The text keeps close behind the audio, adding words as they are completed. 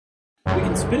We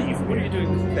can spit at you. What are you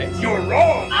doing with your face? You're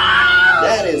wrong!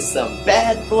 That is some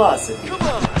bad philosophy. Come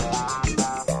on!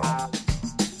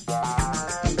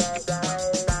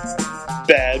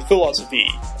 Bad Philosophy,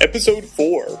 Episode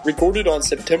 4, recorded on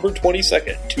September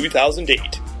 22nd,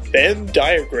 2008. Benn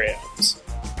Diagrams.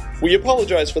 We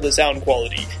apologize for the sound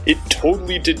quality. It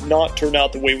totally did not turn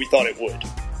out the way we thought it would.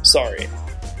 Sorry.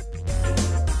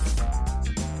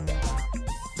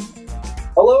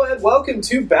 Hello and welcome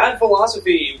to Bad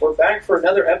Philosophy. We're back for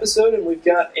another episode and we've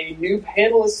got a new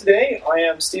panelist today. I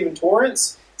am Stephen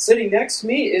Torrance. Sitting next to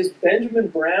me is Benjamin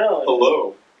Brown.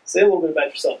 Hello. Say a little bit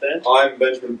about yourself, Ben. I'm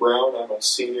Benjamin Brown. I'm a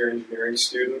senior engineering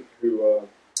student who,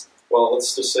 well,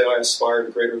 let's just say I aspire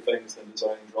to greater things than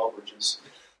designing drawbridges.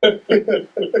 And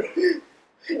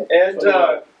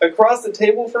across the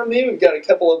table from me, we've got a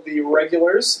couple of the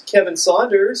regulars. Kevin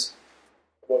Saunders.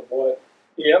 What?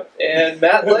 Yep. And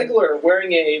Matt Legler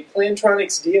wearing a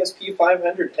Plantronics DSP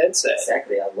 500 headset.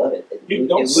 Exactly, I love it. You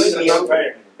don't say they're not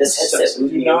paying. This headset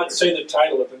Do not say the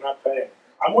title if they're not paying.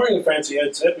 I'm wearing a fancy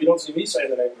headset, but you don't see me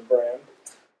saying the name of the brand.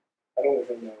 I don't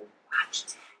even know.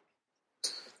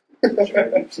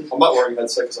 I'm not wearing a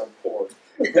headset because I'm poor.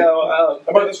 No, How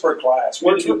about this for a class?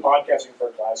 We're doing podcasting for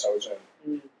a class I was in.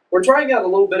 We're trying out a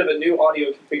little bit of a new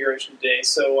audio configuration today,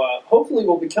 so hopefully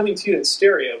we'll be coming to you in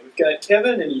stereo. We've got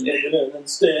Kevin and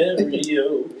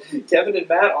stereo. Kevin and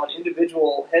Matt on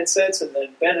individual headsets, and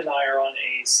then Ben and I are on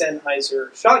a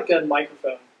Sennheiser shotgun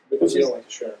microphone. Because you don't like to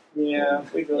share. Yeah,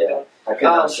 we really don't. I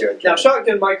cannot share it. Now,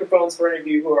 shotgun microphones, for any of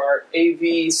you who are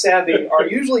AV savvy, are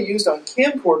usually used on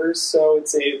camcorders, so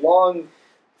it's a long,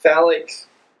 phallic,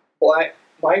 black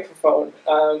microphone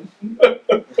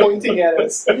pointing at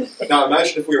us. Now,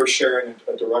 imagine if we were sharing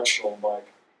a directional mic.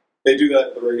 They do that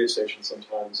at the radio station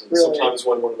sometimes, and Really? sometimes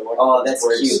when one of the microphones that's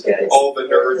breaks, cute, guys. all the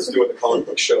nerds doing the comic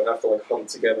book show have to like huddle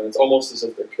together. It's almost as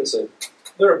if they're kissing.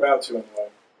 They're about to, anyway.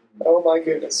 Oh my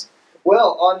goodness.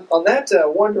 Well, on that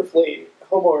wonderfully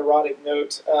homoerotic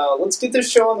note, let's get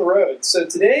this show on the road. So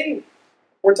today,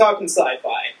 we're talking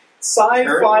sci-fi.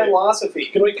 Sci-fi philosophy.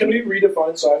 Can we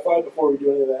redefine sci-fi before we do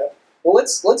any of that? Well,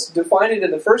 let's define it in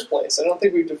the first place. I don't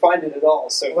think we've defined it at all.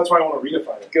 So Well, that's why I want to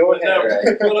redefine it. Go But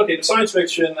ahead. now, well, okay, the science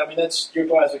fiction, I mean, that's your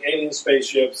classic alien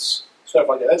spaceships, stuff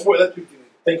like that. That's what you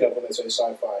think of when they say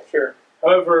sci-fi. Sure.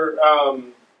 However, I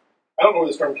don't know where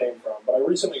this term came from, but I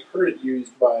recently heard it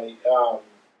used by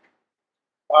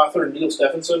author Neil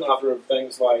Stephenson, author of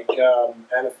things like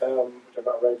Anathem, which I've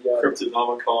not read yet,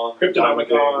 Cryptonomicon,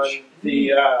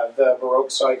 the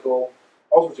Baroque Cycle,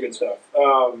 all sorts of good stuff.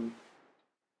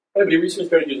 But he recently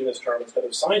started using this term instead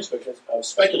of science fiction, of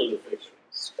speculative fiction.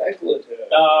 Speculative.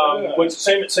 Which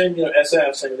same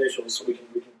SF, same initials, so we can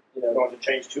don't have to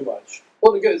change too much.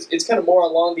 Well, because it's kind of more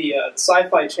along the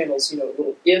sci-fi channels,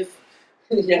 little if.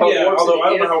 Yeah, although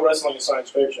I don't know how wrestling is science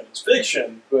fiction. It's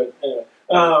fiction, but anyway.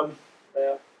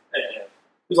 Yeah.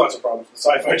 There's lots of problems with the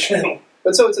Sci-Fi Channel.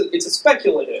 But so it's a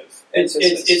speculative.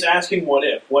 It's asking what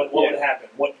if, what would happen,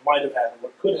 what might have happened,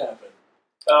 what could happen.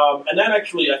 And that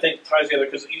actually, I think, ties together,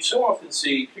 because you so often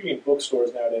see, particularly in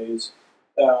bookstores nowadays,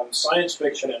 science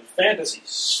fiction and fantasy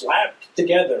slapped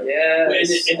together in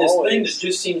this thing that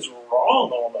just seems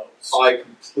wrong almost. I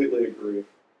completely agree.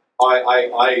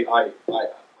 I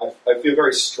feel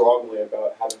very strongly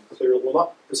about having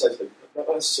not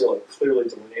necessarily clearly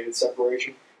delineated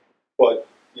separation, but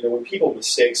when people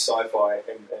mistake sci-fi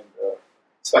and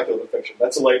speculative fiction,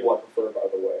 that's a label I prefer, by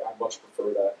the way. I much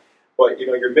prefer that. But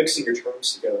you're mixing your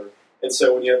terms together, and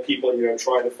so when you have people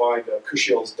trying to find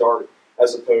Kushiel's dart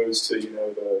as opposed to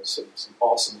some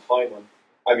awesome Heinlein,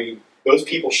 I mean, those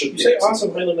people should be. You say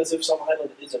awesome Heinlein as if some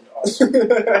Heinlein isn't awesome.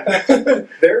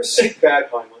 There's bad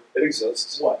Heinlein. It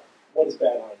exists. What? What is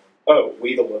bad Heinlein? Oh,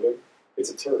 We the Living.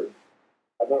 It's a turd.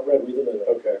 I've not read We the Living.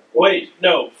 Okay. Wait,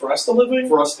 no. For Us the Living?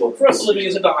 For Us the Living. For Us the Living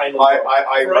isn't a Heinlein.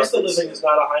 For Us the Living is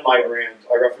not a Heinlein. Ayn Rand.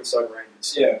 I referenced Ayn Rand.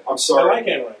 Yeah. I'm sorry. I like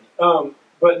Ayn Rand.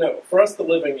 But no, For Us the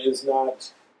Living is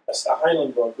not a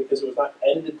Heinlein book because it was not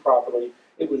edited properly.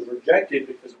 It was rejected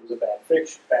because it was a bad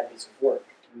piece of work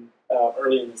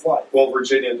early in his life. Well,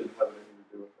 Virginia didn't have anything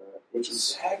to do with that, which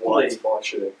is why it's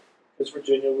bullshit. Because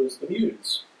Virginia was the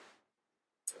muse.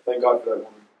 Thank God for that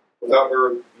woman. Without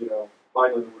her,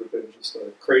 Heinlein would have been just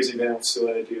a crazy man with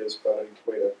silly ideas about any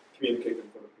way to communicate them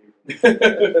with other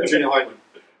people. Virginia Heinlein.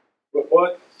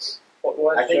 What?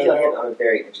 I think you'll hit on a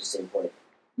very interesting point.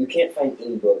 You can't find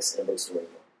any books in a bookstore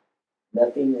anymore.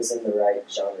 Nothing is in the right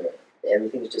genre.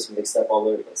 Everything's just mixed up all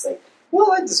over the place.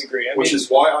 Well, I disagree. Which is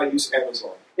why I use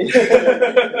Amazon.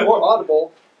 More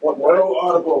Audible. No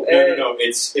Audible. No.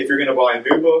 It's if you're going to buy a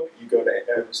new book, you go to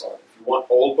Amazon. If you want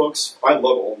old books, I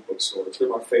love old bookstores. They're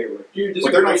my favorite.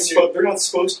 But they're not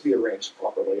supposed to be arranged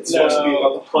properly. It's supposed to be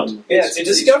about the hunt. Yeah, it's a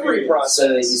discovery process.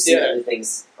 So you see other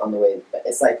things on the way.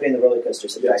 It's like putting the roller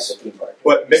coasters back to the theme park.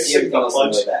 But mixing the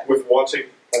hunt with wanting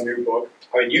a new book.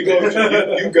 I mean, you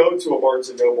go to a Barnes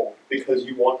and Noble because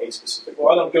you want a specific book.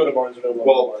 Well, I don't go to Barnes and Noble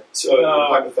anymore.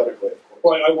 Hypothetically, of course.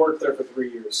 Well, I worked there for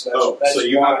 3 years. So that's so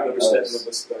you have an understanding of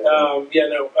this thing.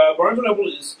 Barnes and Noble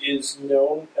is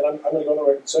known, and I'm going to go on the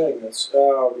record saying this.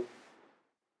 You're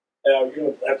going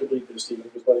to have to believe this,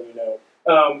 Stephen, just letting you know.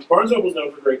 Barnes and Noble is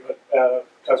known for great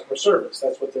customer service.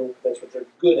 That's what they're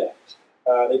good at.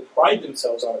 They pride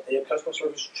themselves on it. They have customer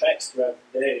service checks throughout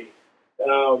the day.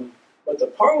 But the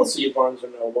policy of Barnes &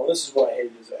 Noble, and this is what I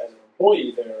hated as an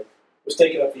employee there, was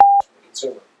taking up the from the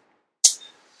consumer.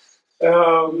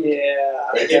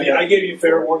 I gave you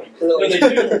fair warning. Really? No,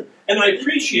 they do. And I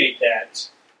appreciate that.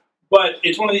 But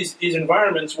it's one of these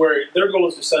environments where their goal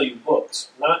is to sell you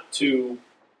books, not to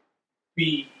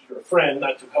be your friend,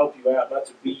 not to help you out, not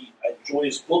to be a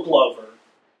joyous book lover,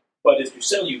 but is to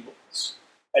sell you books.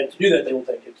 And to do that, they will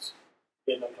take it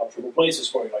in uncomfortable places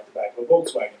for you, like the back of a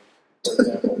Volkswagen, for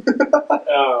example,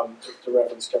 to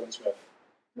reference Kevin Smith.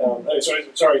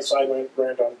 Sorry, side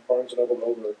rant on Barnes & Noble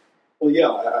over. Well,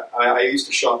 yeah, I used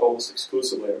to shop almost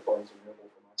exclusively at Barnes & Noble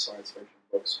for my science fiction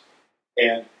books.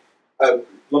 And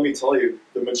let me tell you,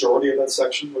 the majority of that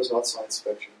section was not science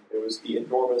fiction. It was the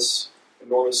enormous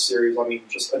series. I mean,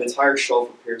 just an entire shelf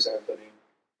of Piers Anthony.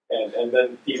 And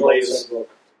then the latest book.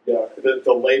 Yeah,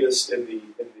 the latest in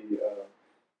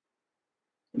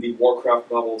the Warcraft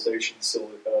novelization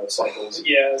cycles,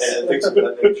 yes, and things of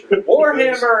that nature.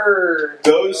 Warhammer.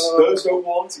 Those go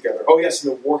along together. Oh yes,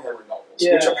 and the Warhammer novels,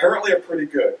 which apparently are pretty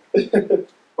good.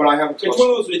 But I haven't. It's one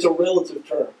of those. It's a relative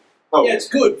term. Oh. Yeah, it's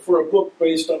good for a book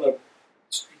based on a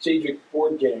strategic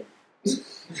board game.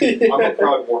 I'm a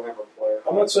proud Warhammer player.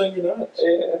 I'm not saying you're not.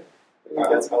 Yeah.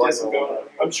 Got some like going on.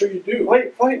 I'm sure you do.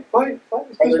 Fight. Are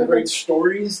there great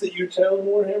stories that you tell in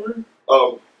Warhammer?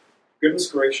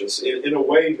 Goodness gracious. In a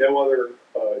way, no other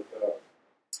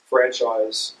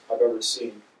franchise I've ever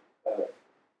seen.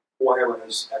 Warhammer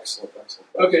has excellent.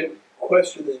 Okay,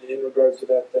 question in regards to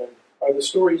that then. Are the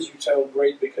stories you tell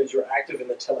great because you're active in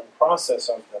the telling process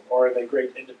of them, or are they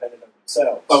great independent of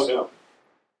themselves? Oh, no.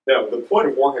 No, the point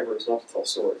of Warhammer is not to tell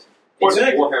stories. The point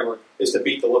of Warhammer is to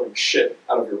beat the living shit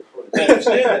out of your opponent.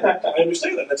 I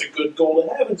understand that. That's a good goal to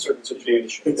have in certain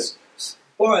situations.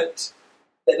 But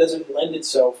that doesn't lend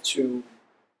itself to...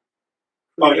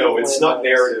 Oh, no, it's not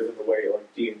narrative in the way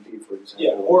like D&D, for example.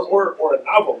 Yeah, or a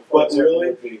novel. But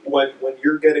really, when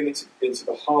you're getting into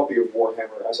the hobby of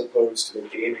Warhammer as opposed to the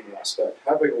gaming aspect,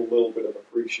 having a little bit of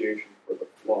appreciation for the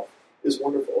fluff is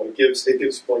wonderful. It gives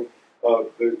like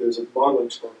there's a modeling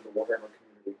term in the Warhammer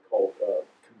community called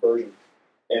conversion,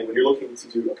 and when you're looking to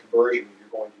do a conversion, you're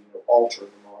going to alter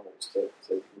the models to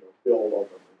build on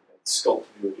them and sculpt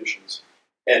new additions.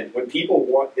 And when people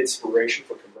want inspiration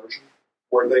for conversion,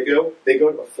 where do they go? They go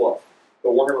to the fluff, the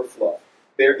Warhammer fluff.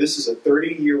 This is a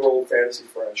 30-year-old fantasy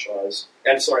franchise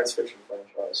and science fiction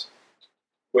franchise,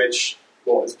 which,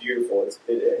 well, is beautiful.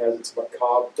 It has its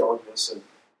macabre darkness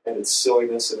and its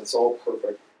silliness, and it's all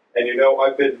perfect. And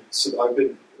I've been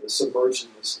submerged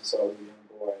in this since I was a young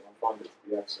boy, and I find it to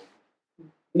be excellent.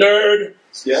 Nerd.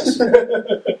 Yes.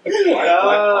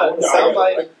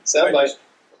 Soundbite.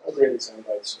 I graded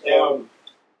soundbites.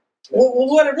 Well,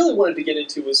 what I really wanted to get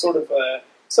into was sort of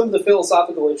some of the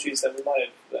philosophical issues that we might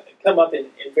have come up in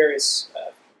various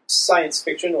science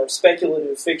fiction or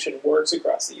speculative fiction works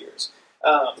across the years.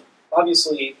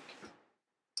 Obviously,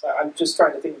 I'm just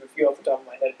trying to think of a few off the top of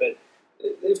my head, but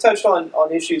they've touched on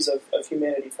issues of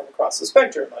humanity from across the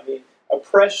spectrum. I mean,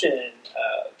 oppression,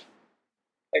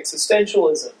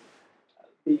 existentialism,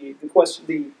 the question,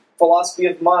 the philosophy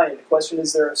of mind. The question: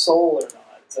 is there a soul or not?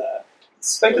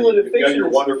 Speculative fiction. You got your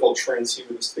wonderful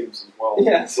transhumanist themes as well,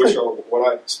 yes. Which are what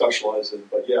I specialize in.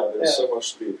 But there's so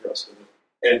much to be addressed in it.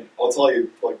 And I'll tell you,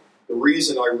 like, the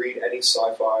reason I read any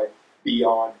sci-fi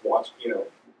beyond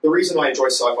the reason I enjoy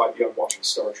sci-fi beyond watching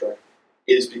Star Trek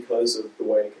is because of the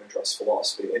way it can address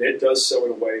philosophy, and it does so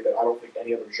in a way that I don't think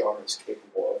any other genre is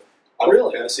capable of. I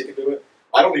don't think fantasy can do it.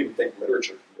 I don't even think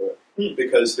literature can do it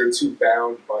because they're too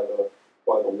bound by the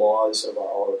laws of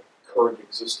our current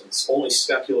existence. Only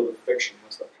speculative fiction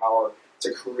has the power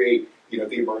to create, the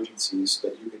emergencies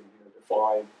that you can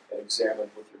define and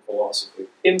examine with your philosophy.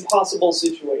 Impossible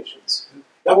situations.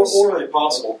 Not necessarily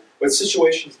impossible, but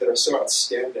situations that are so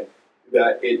outstanding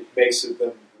that it makes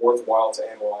them worthwhile to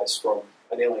analyze from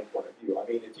an alien point of view. I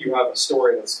mean, if you have a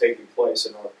story that's taking place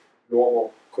in a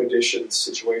normal conditioned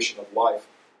situation of life,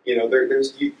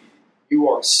 you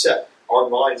are set our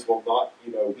minds will not,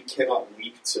 we cannot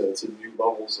leap to new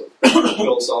levels of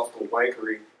philosophical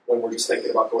wankery when we're just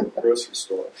thinking about going to the grocery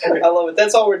store. I love it.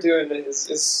 That's all we're doing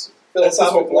is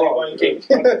philosophically wanking.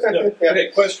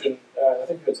 Okay, question. I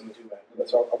think it's in the two man,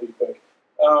 but I'll be quick.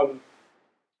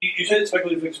 You said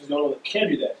speculative fiction is the only one that can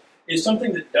do that. Is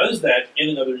something that does that in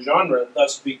another genre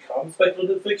thus become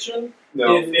speculative fiction?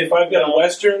 No. If I've got a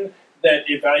Western that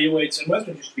evaluates, and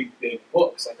Westerns used to be big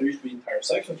books, like there used to be entire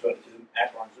sections devoted to them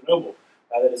at Barnes & Noble.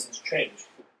 That has since changed.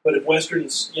 But if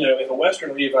Westerns, if a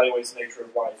Western reevaluates the nature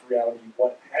of life, reality,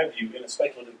 what have you, in a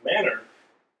speculative manner,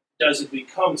 does it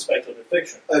become speculative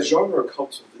fiction? A genre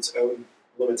comes with its own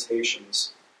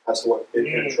limitations as to what it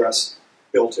can address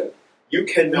built in. You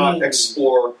cannot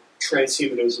explore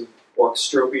transhumanism or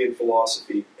extropian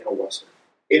philosophy in a Western.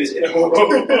 It is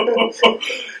impossible.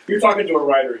 You're talking to a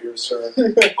writer here, sir.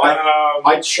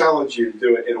 I challenge you to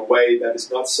do it in a way that is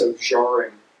not so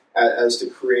jarring as to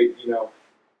create, you'll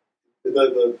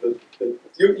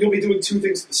be doing two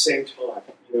things at the same time.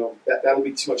 That'll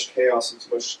be too much chaos and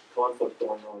too much conflict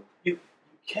going on. You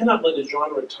cannot let a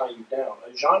genre tie you down.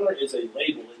 A genre is a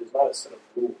label. It is not a set of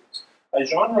rules. A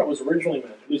genre was originally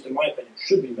meant, at least in my opinion,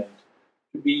 should be meant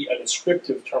to be a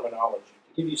descriptive terminology,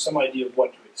 to give you some idea of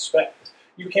what to expect.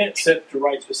 You can't set to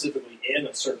write specifically in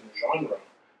a certain genre,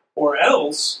 or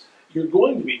else you're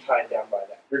going to be tied down by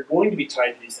that. You're going to be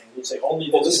tied to these things. You say only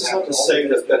this. Well, this is not to say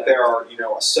that there are,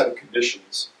 a set of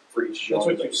conditions for each genre.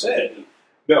 That's what you said.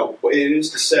 No, it is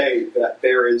to say that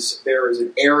there is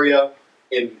an area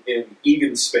in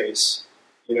Egan space.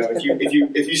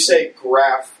 If you say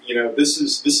graph, this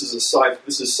is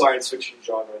science fiction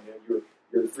genre.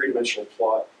 Your three-dimensional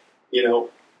plot.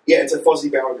 It's a fuzzy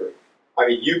boundary. I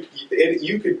mean, you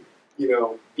could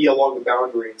be along the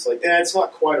boundary. It's like, it's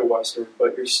not quite a Western,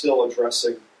 but you're still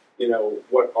addressing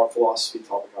what our philosophy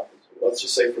topic happens to. Let's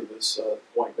just say for this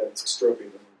point that it's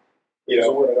extropianism. It's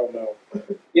a word I don't know.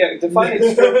 Yeah, define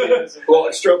extropianism. Well,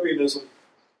 extropianism,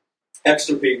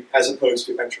 extropy as opposed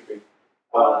to entropy.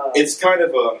 It's kind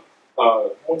of a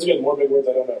once again more big words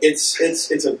I don't know.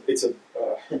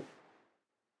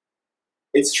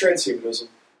 It's transhumanism,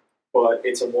 but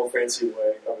it's a more fancy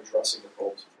way of addressing the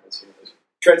problems of transhumanism.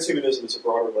 Transhumanism is a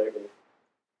broader label.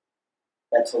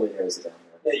 That totally narrows it down.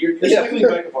 Yeah, you're cycling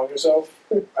back upon yourself.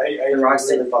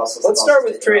 Let's start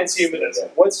with transhumanism.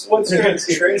 What's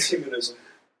transhumanism? Transhumanism.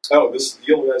 Oh,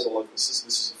 the old guys will love this. This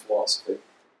is a philosophy.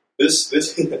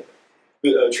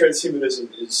 Transhumanism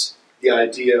is the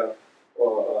idea of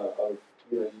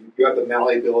you have the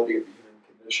malleability of the human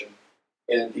condition,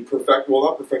 and the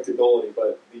not perfectibility,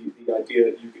 but the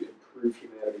idea that you could improve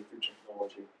humanity through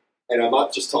technology. And I'm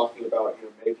not just talking about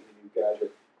making a new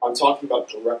gadget. I'm talking about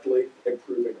directly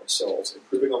improving ourselves,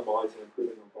 improving our minds, and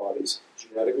improving our bodies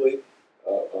genetically,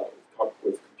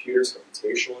 with computers,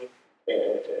 computationally,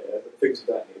 and things of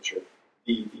that nature.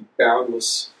 The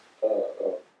boundless.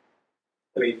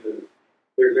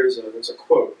 There's a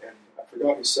quote, and I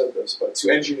forgot who said this, but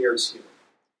to engineer is human.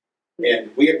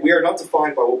 And we are not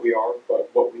defined by what we are, but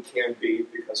what we can be,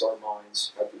 because our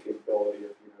minds have the capability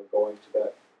of going to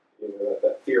that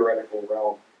theoretical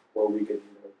realm where we can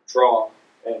draw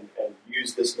and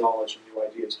use this knowledge and new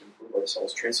ideas to improve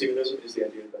ourselves. Transhumanism is the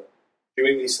idea that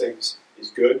doing these things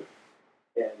is good,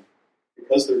 and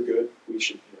because they're good, we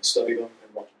should study them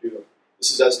and want to do them.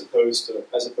 This is as opposed to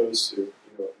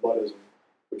Buddhism,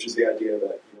 which is the idea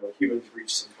that humans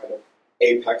reach some kind of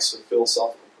apex of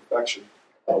philosophical perfection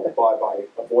by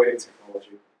avoiding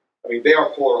technology. I mean, they are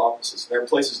polar opposites. There are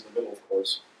places in the middle, of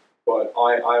course, but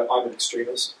I'm an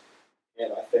extremist,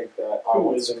 and I think that I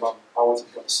want to become a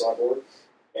cyborg,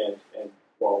 and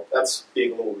well, that's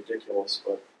being a little ridiculous,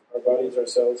 but our bodies,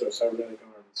 ourselves, are cybernetic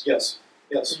arms. Yes.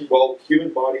 Well,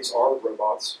 human bodies are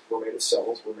robots. We're made of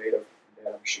cells. We're made of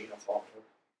a machine, automaton,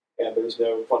 and there's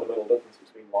no fundamental difference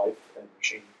between life and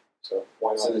machine. So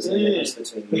why not? So there's no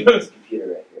difference between you and this computer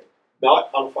right here. Not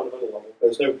on a fundamental level.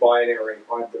 There's no binary,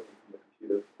 I'm different from the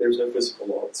computer. There's no physical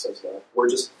law that says that. We're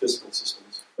just physical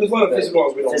systems. There's a lot of physical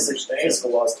laws we don't understand.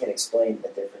 Physical laws can't explain the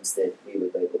difference that we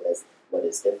would label as what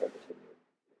is different between you.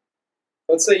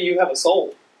 Let's say you have a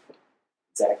soul.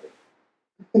 Exactly.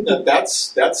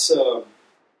 That's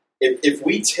if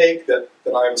we take that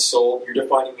I have a soul, you're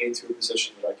defining me into a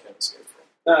position that I can't escape from.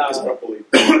 Because I don't believe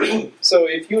it. So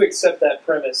if you accept that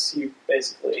premise, you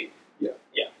basically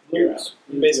lose.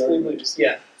 You basically lose.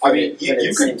 Yeah. I mean,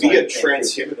 you could be a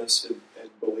transhumanist and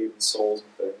believe in souls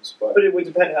and things, but it would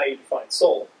depend how you define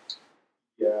soul.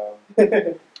 Yeah.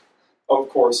 Of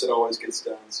course, it always gets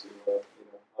down to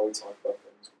how we talk about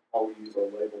things, how we use our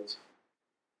labels.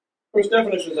 Of course,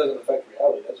 definitions doesn't affect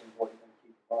reality. That's an important thing to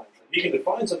keep in mind. You can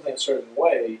define something a certain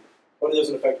way, but it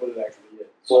doesn't affect what it actually is.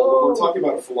 Well, when we're talking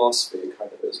about a philosophy, it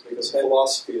kind of is, because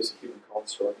philosophy is a human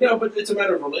construct. No, but it's a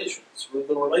matter of relations.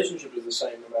 The relationship is the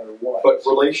same no matter what. But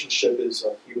relationship is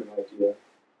a human idea.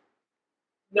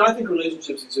 No, I think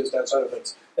relationships exist outside of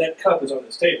things. That cup is on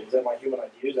this table. Is that my human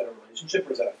idea? Is that a relationship,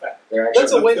 or is that a fact?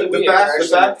 That's a way that we the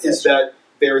fact is that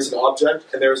there is an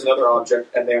object, and there is another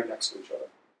object, and they are next to each other.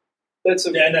 That's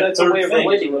a way of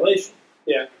relation.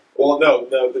 Yeah. Well, no,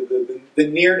 the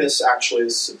nearness actually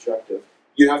is subjective.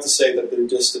 You have to say that their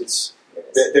distance,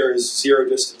 that there is zero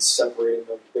distance separating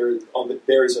them.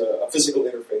 There is a physical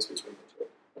interface between the two.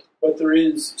 But there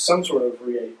is some sort of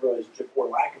relationship or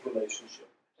lack of relationship.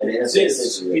 And it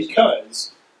exists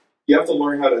because you have to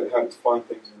learn how to define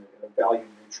things in a value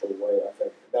neutral way. I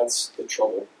think that's the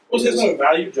trouble. Well, there's no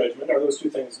value judgment. Are those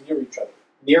two things near each other?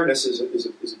 Nearness is a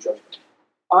judgment.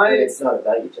 It's not a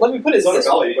value judgment. Let me put it It's not a this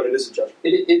value, way. but it is a judgment.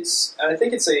 I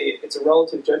think it's a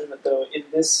relative judgment, though, in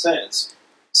this sense.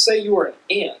 Say you are an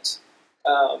ant,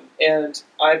 and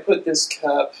I put this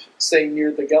cup, say,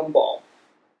 near the gumball.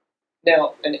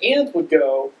 Now, an ant would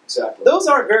go, exactly. Those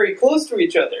aren't very close to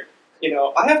each other.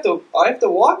 I have to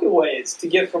walk a ways to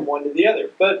get from one to the other.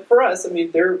 But for us, I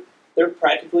mean, they're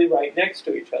practically right next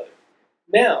to each other.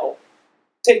 Now,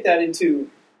 take that into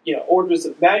orders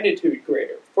of magnitude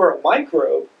greater. For a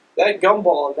microbe, that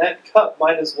gumball and that cup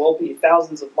might as well be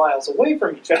thousands of miles away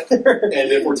from each other. And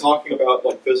if we're talking about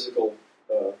like physical,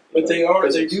 but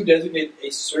they do designate a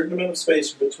certain amount of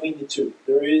space between the two.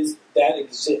 That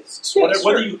exists. Yeah,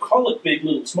 whether you call it big,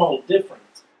 little, small, different,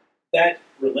 that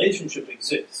relationship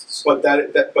exists. But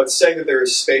but saying that there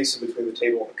is space in between the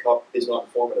table and the cup is not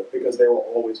informative, because there will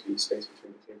always be space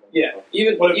between the table and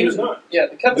the cup. Even not. Yeah,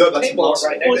 the cup and the table are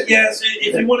right next to each other. Yes,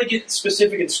 if you want to get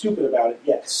specific and stupid about it,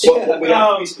 yes. But we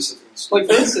have to be specific and stupid.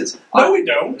 Like for instance, no, we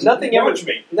don't.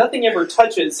 Nothing ever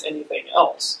touches anything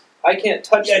else. I can't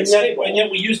touch this table. And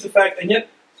yet we use the fact, and yet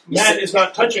Matt is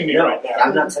not touching me right now.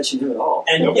 I'm not touching him at all.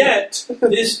 And yet,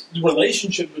 this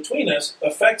relationship between us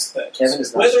affects things. Kevin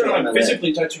is not Whether or not I'm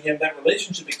physically touching him, that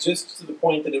relationship exists to the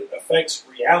point that it affects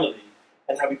reality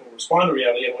and how people respond to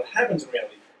reality and what happens in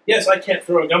reality. Yes, I can't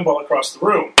throw a gumball across the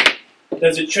room.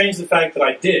 Does it change the fact that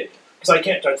I did? Because I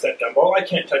can't touch that gumball. I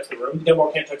can't touch the room. The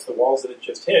gumball can't touch the walls that it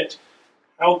just hit.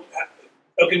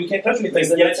 Okay, we can't touch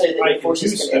anything. Yet I can do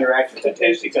stuff. Interact with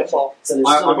gumball. So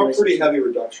I'm a pretty heavy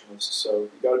reductionist, so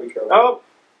you got to be careful. Oh,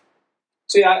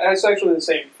 see, it's actually the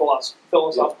same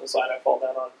philosophical side I fall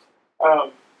down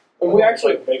on. And we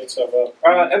actually making stuff up.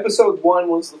 Episode 1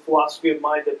 was the philosophy of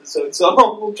mind episode, so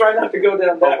we'll try not to go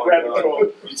down that rabbit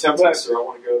hole. You tempt me, sir. I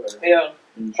want to go there.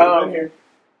 Yeah.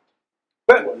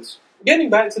 But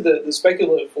getting back to the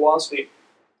speculative philosophy,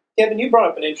 Kevin, you brought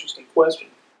up an interesting question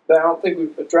that I don't think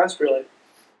we've addressed really.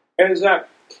 And is that,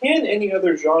 can any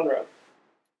other genre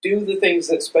do the things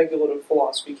that speculative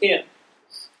philosophy can?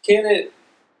 Can it...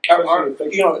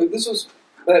 this was...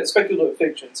 speculative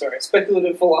fiction, sorry.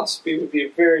 Speculative philosophy would be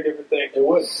a very different thing. It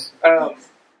would.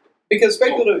 Because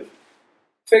speculative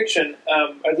fiction,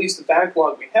 at least the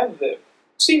backlog we have of it,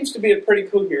 seems to be a pretty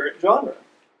coherent genre.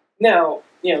 Now,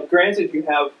 granted you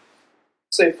have,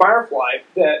 say, Firefly,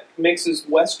 that mixes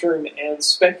Western and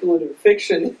speculative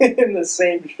fiction in the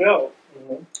same show.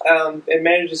 Mm-hmm. And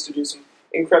manages to do some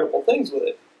incredible things with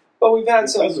it. But we've had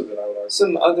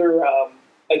some other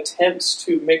attempts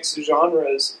to mix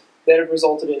genres that have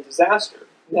resulted in disaster.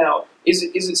 Now, is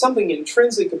it something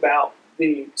intrinsic about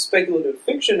the speculative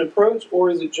fiction approach, or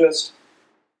is it just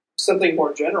something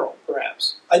more general,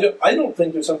 perhaps? I don't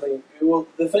think there's something... Well,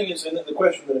 the thing is, and the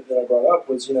question that I brought up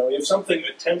was, if something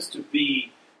attempts to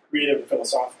be creative and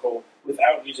philosophical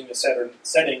without using a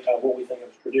setting of what we think of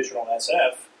as traditional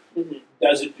SF, mm-hmm.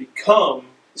 Does it become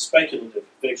speculative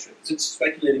fiction? Is it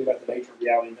speculating about the nature of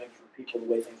reality, the nature of people, the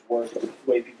way things work, the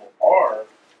way people are?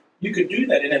 You could do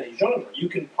that in any genre. You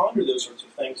can ponder those sorts of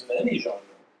things in any genre.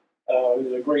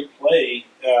 There's a great play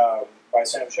by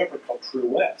Sam Shepard called True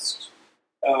West,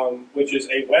 which is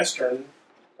a Western,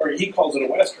 or he calls it a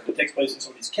Western. It takes place in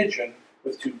somebody's kitchen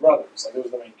with two brothers. Like, those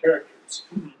are the main characters.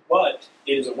 Mm-hmm. But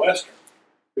it is a Western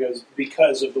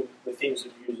because of the themes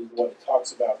it uses, what it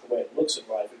talks about, the way it looks at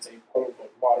life. It's a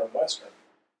quote-unquote modern Western.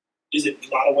 Is it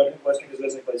not a Western because it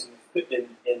doesn't take place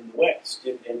in the West,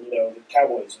 in the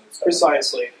cowboys and stuff?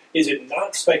 Precisely. Is it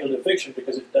not speculative fiction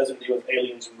because it doesn't deal with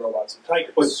aliens and robots and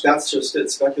tigers? But that's just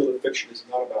it. Speculative fiction is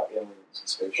not about aliens and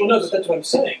spaceships. Well, no, but that's what I'm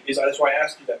saying. That's why I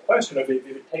asked you that question. If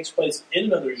it takes place in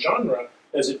another genre,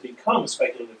 does it become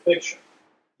speculative fiction?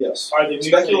 Yes. Are they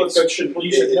speculative fiction? Well,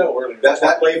 you should know earlier.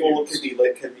 That label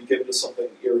can be given to something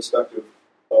irrespective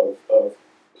of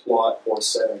plot or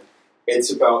setting.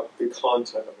 It's about the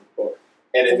content of the book.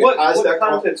 And if what it has that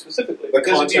content specifically? the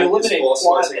Because if you content is eliminate plot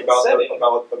philosophizing and about setting,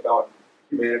 about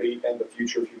humanity and the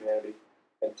future of humanity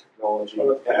and technology Well,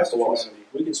 with the and past of philosophy.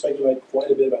 humanity, we can speculate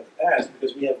quite a bit about the past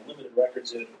because we have limited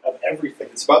records of everything.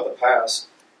 It's about the past.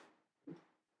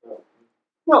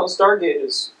 well, Stargate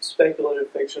is speculative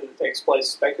fiction that takes place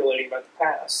speculating about the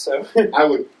past. So, I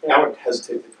would Yeah.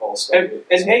 hesitate to call and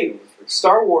Stargate. hey,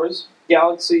 Star Wars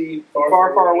Galaxy Far,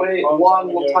 far, far far away, away,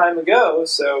 long time ago.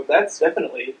 So that's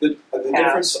definitely The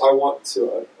difference I want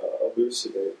to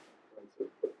elucidate to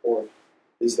put forth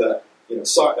is that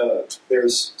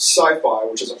there's sci-fi,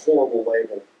 which is a horrible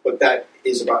label, but that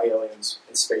is about aliens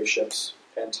and spaceships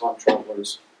and time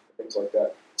travelers and things like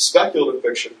that. Speculative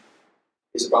fiction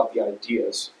is about the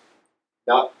ideas,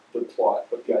 not the plot,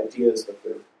 but the ideas that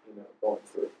they're going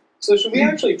through. So should we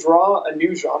actually draw a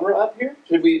new genre up here?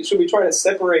 Should we try to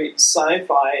separate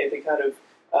sci-fi, the kind of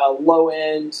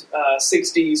low-end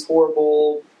 60s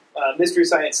horrible mystery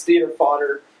science theater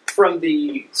fodder, from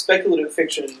the speculative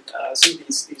fiction, some of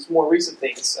these more recent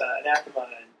things, Anathema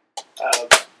and...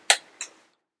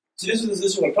 See, this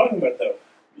is what I'm talking about, though.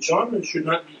 Genres should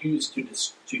not be used to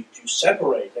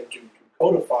separate and to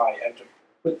codify and to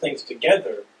put things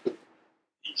together.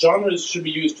 Genres should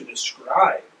be used to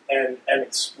describe and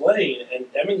explain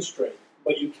and demonstrate.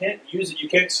 But you can't use it. You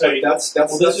can't say That's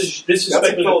this is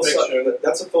speculative fiction.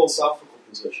 That's a philosophical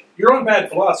position. You're on bad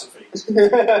philosophy.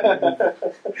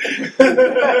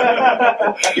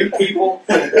 You people.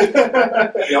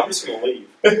 I'm just going to leave.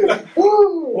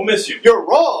 We'll miss you. You're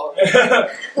wrong!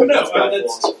 But no, That's bad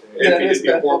that's, philosophy. Yeah, It'd be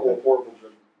a bad horrible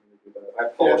judgment to do that. I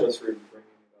apologize for even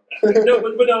bringing it up. no,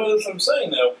 but no. What I'm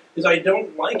saying though is I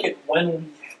don't like it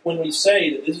when we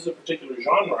say that this is a particular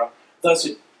genre, thus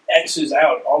it X's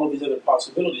out all of these other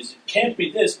possibilities. It can't be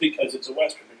this because it's a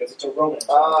Western, because it's a romance.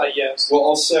 Ah, yes. Well,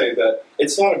 I'll say that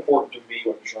it's not important to me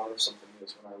what genre something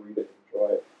is when I read it and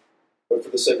enjoy it. But for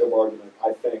the sake of argument,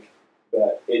 I think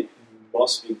that it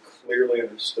must be clearly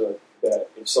understood that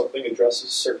if something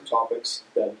addresses certain topics,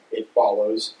 then it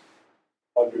follows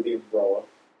under the umbrella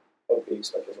of being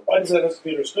speculative. Why does that have to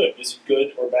be understood? Is it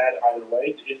good or bad either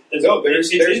way? There's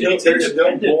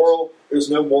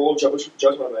no moral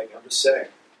judgment I'm making. I'm just saying,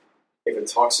 if it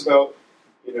talks about,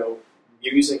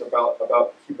 musing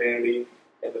about humanity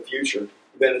and the future,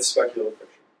 then it's speculative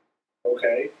fiction.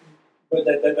 Okay, but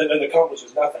that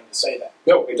accomplishes nothing to say that.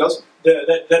 No, it doesn't.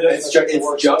 That doesn't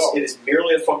It is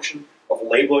merely a function of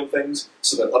labeling things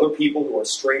so that other people who are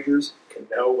strangers can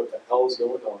know what the hell is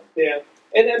going on. Yeah.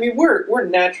 And I mean, we're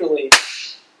naturally...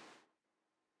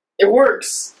 It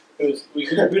works! We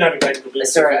didn't have a technical difficulty.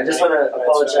 Sorry, I just want to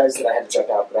apologize that I had to jump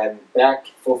out, but I'm back,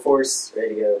 full force,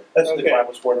 ready to go. That's what the Okay. clap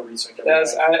was for, to resync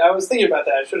everything. I was thinking about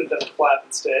that. I should have done a clap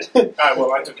instead.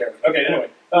 Well, I took care of it. Okay, anyway.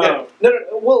 Yeah. No.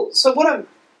 Well, so what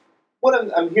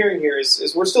I'm hearing here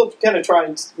is we're still kind of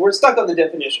we're stuck on the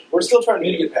definition. We're still trying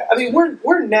to get past. I mean,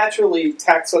 we're naturally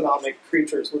taxonomic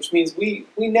creatures, which means we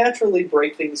naturally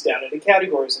break things down into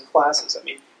categories and classes. I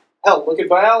mean, hell, look at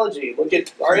biology. Look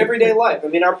at our everyday life. I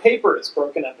mean, our paper is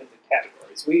broken up into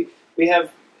categories. We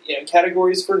have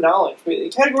categories for knowledge,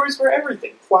 categories for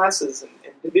everything, classes and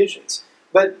divisions.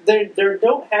 But there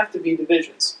don't have to be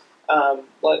divisions.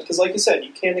 Because like you said,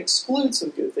 you can exclude some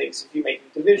good things if you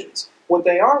make divisions. What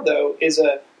they are, though, is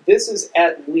this is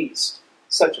at least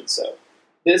such and so.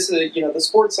 This, the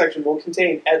sports section will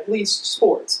contain at least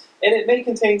sports, and it may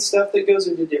contain stuff that goes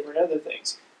into different other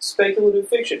things. Speculative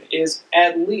fiction is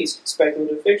at least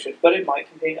speculative fiction, but it might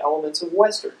contain elements of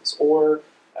westerns or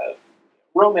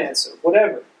romance or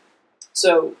whatever.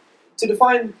 So, to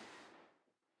define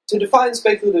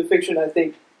speculative fiction, I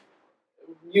think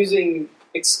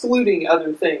excluding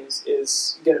other things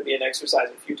is going to be an exercise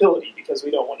in futility because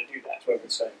we don't want to do that. That's what I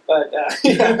would say.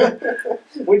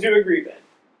 But would you agree, Ben?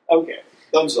 Okay.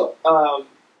 Thumbs up.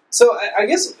 So I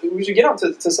guess we should get on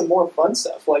to some more fun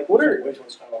stuff. Like, what are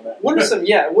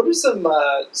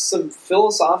some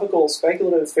philosophical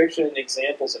speculative fiction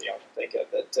examples that y'all can think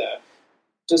of that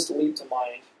just leap to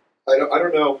mind? I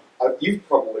don't know. You've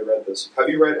probably read this. Have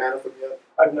you read Anathema yet?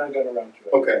 I've not gotten around to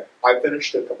it. Okay, I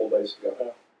finished it a couple days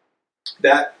ago.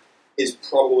 That is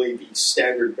probably the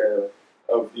standard bearer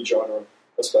of the genre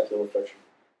of speculative fiction.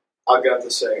 I've got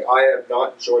to say, I have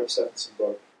not enjoyed a Stephenson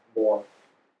book more,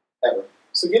 ever.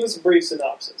 So give us a brief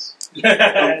synopsis. Oh,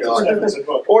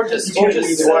 God. Or just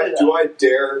do I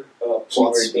dare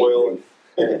plot spoil?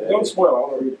 Don't spoil. I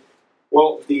want to read it.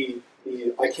 Well,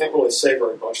 I can't really say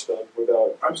very much then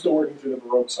without. I'm still working through the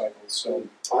Baroque cycles, so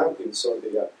I haven't even started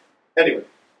it yet. Anyway,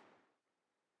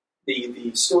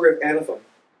 the story of Anathema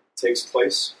takes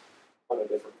place on a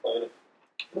different planet,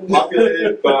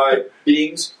 populated by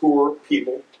beings who are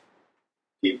people,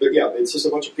 it's just a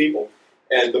bunch of people,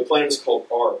 and the planet is called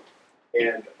R.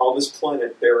 And on this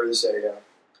planet, there is a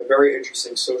very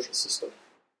interesting social system,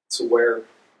 to where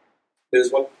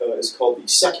there's what is called the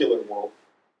secular world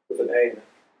with an A in it,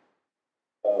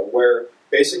 where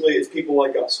basically it's people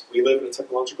like us. We live in a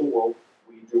technological world.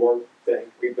 We do our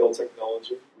thing. We build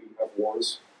technology. We have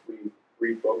wars. We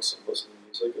read books and listen to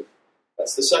music. And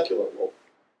that's the secular world.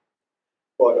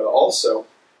 But also,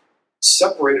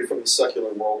 separated from the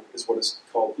secular world is what is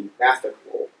called the mathic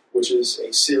world, which is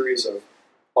a series of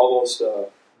almost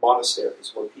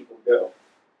monasteries where people go,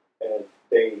 and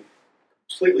they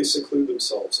completely seclude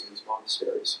themselves in these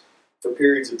monasteries for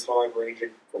periods of time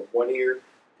ranging from 1 year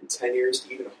to 10 years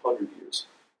to even 100 years.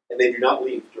 And they do not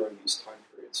leave during these time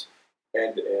periods.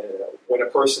 And when a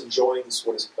person joins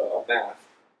what is a math,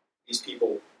 these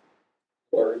people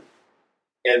learn,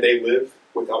 and they live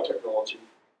without technology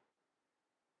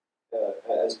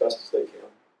as best as they can,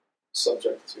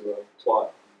 subject to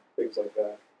plot and things like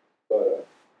that. But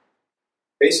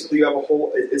basically, you have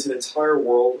it's an entire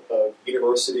world of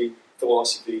university,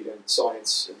 philosophy, and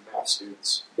science and math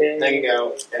students hanging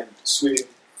out and sweeping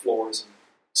floors and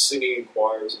singing in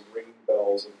choirs and ringing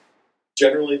bells and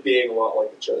generally being a lot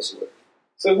like a Jesuit.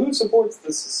 So who supports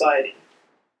the society?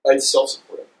 It's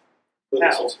self-supporting.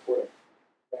 How? Self-supporting.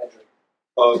 Magic.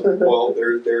 Well,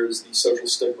 there's the social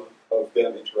stigma of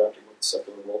them interacting with the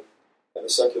secular world, and the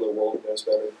secular world knows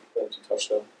better than to touch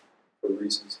them for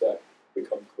reasons that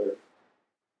become clear.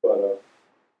 But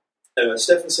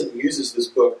Stephenson uses this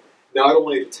book not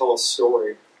only to tell a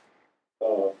story,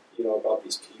 about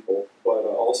these people, but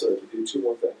also to do two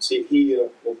more things. He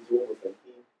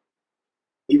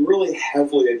really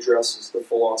heavily addresses the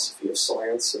philosophy of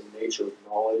science and nature of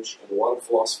knowledge, and a lot of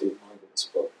philosophy of mind in this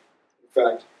book. In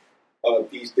fact,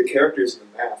 the characters in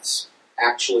the maths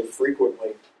actually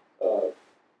frequently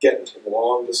get into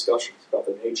long discussions about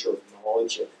the nature of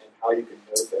knowledge and how you can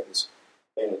know things.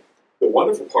 And the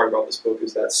wonderful part about this book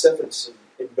is that Stephenson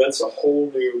invents a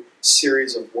whole new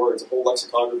series of words, a whole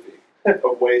lexicography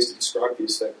of ways to describe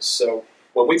these things. So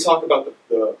when we talk about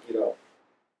the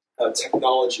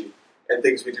technology and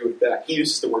things we do with that, he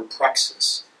uses the word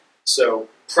praxis. So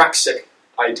praxic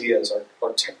ideas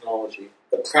are technology.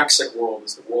 The praxic world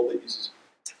is the world that uses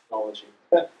technology.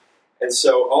 And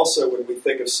so also when we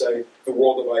think of, say, the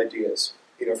world of ideas,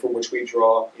 from which we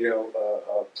draw,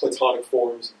 Platonic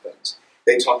forms and things,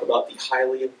 they talk about the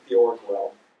highly theoric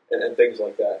realm and things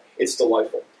like that. It's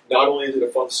delightful. Not only is it a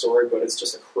fun story, but it's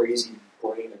just a crazy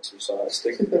brain exercise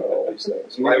thinking about all these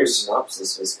things. Your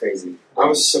synopsis was crazy. I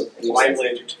was sublimely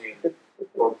entertained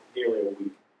for nearly a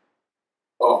week.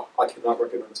 Oh, I cannot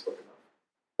recommend this book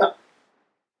enough.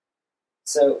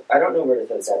 So, I don't know where to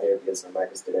throw this out there because my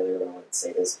mic was dead earlier when I wanted to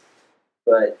say this,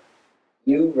 but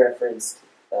you referenced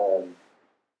the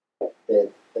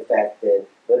fact that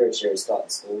literature is taught in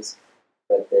schools,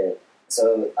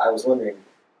 so I was wondering,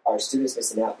 are students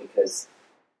missing out because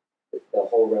the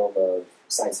whole realm of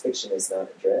science fiction is not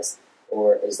addressed,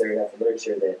 or is there enough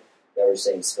literature that we're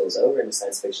saying spills over into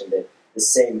science fiction that the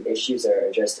same issues are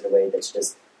addressed in a way that's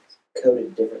just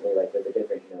coded differently, like with a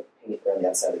different, paint around the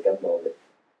outside of the gumball, that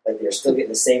like they're still getting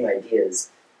the same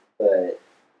ideas, but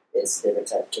it's a different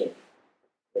type of candy.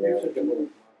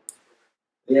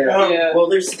 Yeah. Well,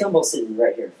 there's a gumball sitting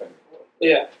right here in front of me.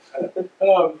 Yeah.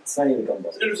 It's not even a gumball.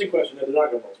 It's an interesting question. No, they're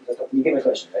not gumballs. You get my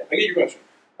question, right? I get your question.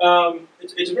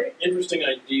 It's a very interesting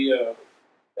idea.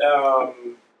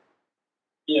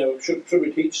 Should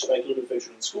we teach speculative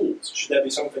fiction in schools? Should that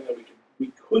be something that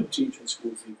we could teach in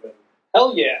schools even?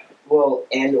 Hell yeah. Well,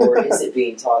 or is it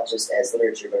being taught just as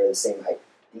literature, but are the same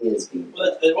ideas being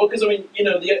taught? Well, because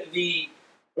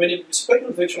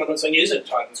speculative fiction, I'm not saying isn't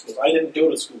taught in schools. I didn't go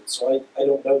to school, so I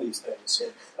don't know these things.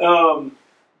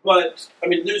 But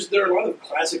there are a lot of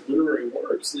classic literary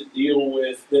works that deal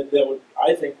with that would,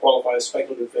 I think, qualify as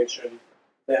speculative fiction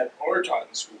that are taught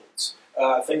in schools.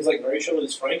 Things like Mary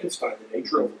Shelley's Frankenstein, The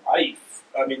Nature of Life.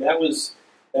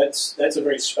 That's a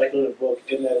very speculative book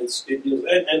in that it deals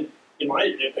and in my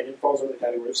opinion falls under the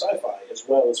category of sci-fi as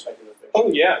well as speculative fiction. Oh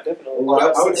yeah, definitely. Well,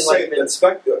 I would say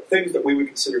that things that we would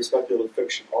consider speculative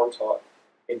fiction are taught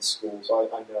in schools. I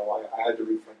know. I had to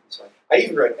read Frankenstein. I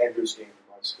even read Ender's Game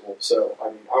in my school. So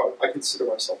I consider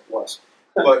myself blessed.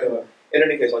 But in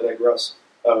any case, I digress.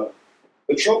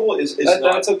 The trouble is not...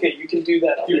 That's okay. You can do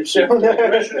that on your show.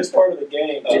 Digression is part of the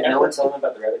game. Did no one tell them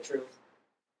about the rabbit trail?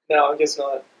 No, I guess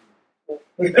not.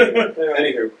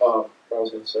 Anywho, what I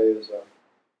was going to say is...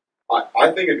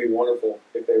 I think it'd be wonderful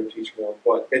if they would teach more,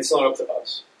 but it's not up to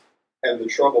us. And the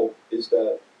trouble is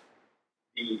that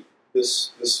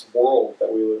this world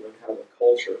that we live in has a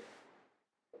culture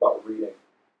about reading.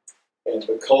 And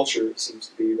And the culture seems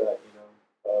to be that,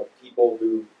 people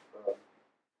who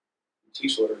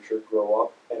teach literature grow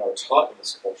up and are taught in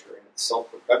this culture, and it's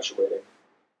self-perpetuating.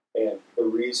 And the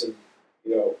reason,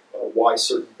 why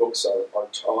certain books are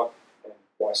taught and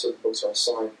why certain books are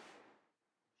assigned,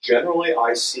 generally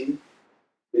I see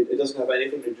it doesn't have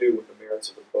anything to do with the merits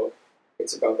of the book.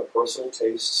 It's about the personal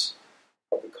tastes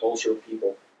of the culture of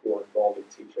people who are involved in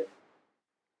teaching.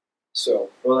 So,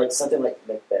 well, like something like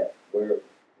Macbeth, where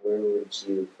would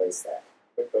you place that?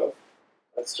 Macbeth,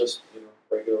 that's just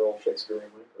regular old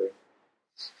Shakespearean wankery.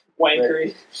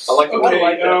 Wankery. I like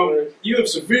Okay, that word. You have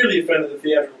severely offended the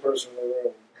theatrical person in the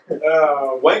room.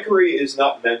 Wankery is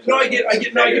not meant. No, I get what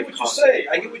you're saying.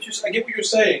 I get what you're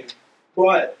saying.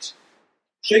 But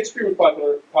Shakespeare was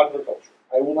popular culture.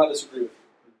 I will not disagree with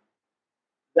you.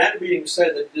 That being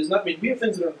said, that does not mean we have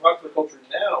things that are in popular culture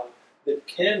now that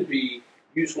can be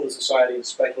useful to society and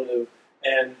speculative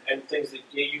and things that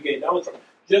you gain knowledge from.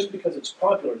 Just because it's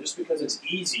popular, just because it's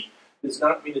easy, does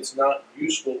not mean it's not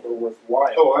useful or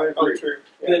worthwhile. Oh, I agree.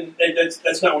 Then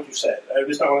that's not what you said.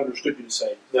 That's not what I understood you to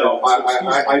say. No,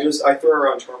 I throw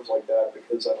around terms like that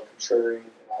because I'm a contrarian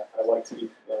and I like to be,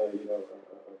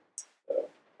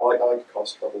 I like to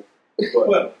cause trouble.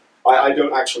 But Well, I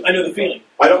don't actually. I know the feeling.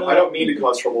 I don't mean to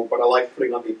cause trouble, but I like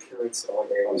putting on the appearance that I like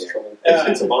to cause trouble.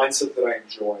 It's a mindset that I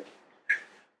enjoy.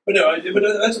 But no,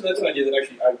 that's an idea that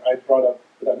actually I brought up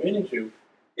without meaning to.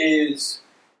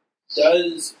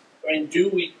 Do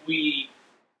we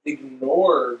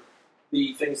ignore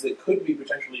the things that could be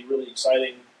potentially really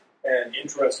exciting and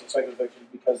interesting science fiction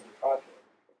because they're popular?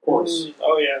 Of course.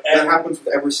 Oh, yeah. And that happens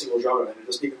with every single genre, and it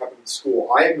doesn't even happen in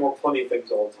school. I ignore plenty of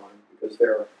things all the time because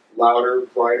they're louder,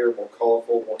 brighter, more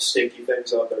colorful, more stinky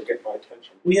things out there that get my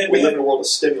attention. We live in a world of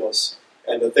stimulus,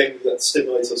 and the thing that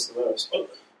stimulates us the most.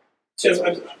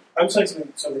 I'm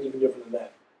saying something even different than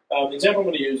that. The example I'm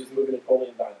going to use is the movie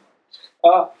Napoleon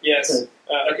Dynamite. Yes.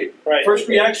 Okay, right. First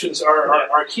reactions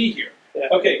are key here. Yeah.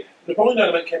 Okay, Napoleon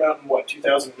Dynamite came out in what,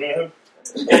 2000? And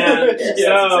Yes,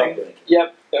 exactly.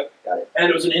 Yep. Got it. And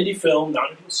it was an indie film. Not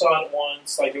many people saw it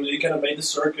once. Like it kind of made the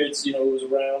circuits. It was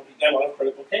around. It got a lot of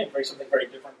critical acclaim. Something very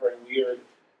different, very weird,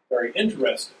 very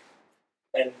interesting.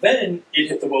 And then it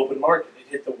hit the open market. It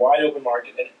hit the wide open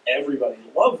market, and everybody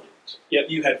loved it. Yep.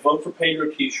 You had Vote for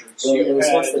Pedro T-shirts. Well, it was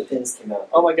once the pins came out.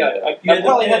 Oh my god! I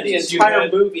probably had the entire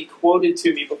movie quoted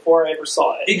to me before I ever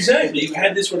saw it. Exactly. You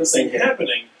had this sort of thing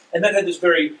happening, and that had this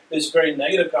very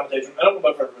negative connotation. I don't know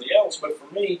about for everybody else, but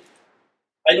for me,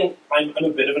 I'm a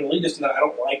bit of an elitist, and I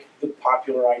don't like the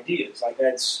popular ideas. Like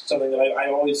that's something that I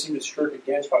always seem to shirk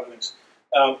against popular things.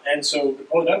 And so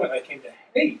Napoleon Dynamite I came to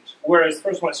hate. Whereas the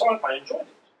first time I saw it, I enjoyed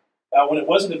it when it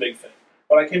wasn't a big thing.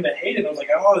 But I came to hate it. And I was like,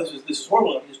 oh, this is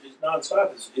horrible. It's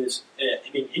nonstop. It's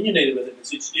being inundated with it.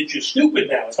 It's just stupid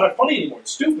now. It's not funny anymore.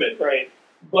 It's stupid. Right.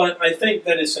 But I think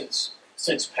that has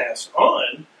since passed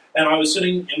on. And I was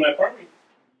sitting in my apartment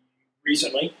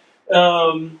recently,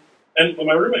 and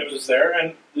my roommate was there,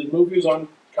 and the movie was on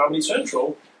Comedy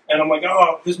Central. And I'm like,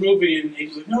 oh, this movie. And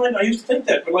he's like, no, I used to think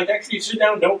that. But actually, you sit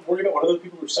down and don't worry about what other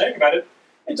people are saying about it.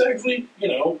 It's actually,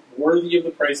 worthy of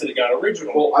the praise that it got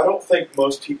originally. Well, I don't think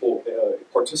most people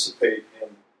participate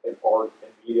in art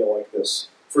and media like this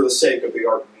for the sake of the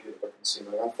art and media that they're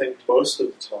consuming. I think most of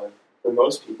the time, for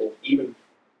most people, even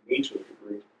me to a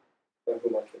degree, who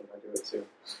am I kidding? I do it too.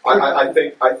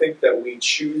 I think that we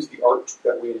choose the art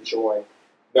that we enjoy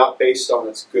not based on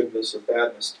its goodness or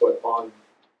badness, but on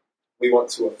we want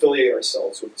to affiliate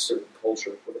ourselves with a certain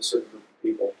culture, with a certain group of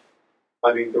people.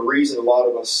 I mean, the reason a lot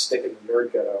of us stick in the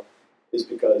nerd ghetto is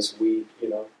because we,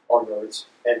 are nerds,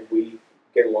 and we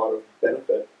get a lot of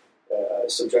benefit,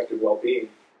 subjective well-being,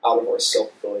 out of our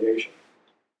self-affiliation.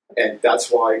 And that's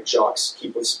why jocks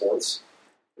keep with sports.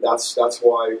 That's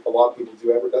why a lot of people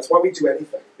do that's why we do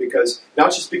anything. Because,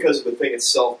 not just because of the thing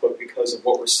itself, but because of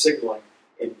what we're signaling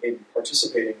in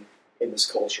participating in this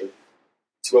culture,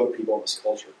 to other people in this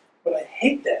culture. But I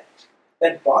hate that.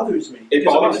 That bothers me. It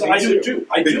bothers me I do it too.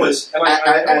 I do because it.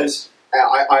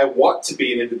 I want to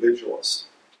be an individualist,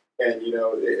 and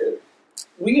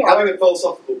having a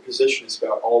philosophical position is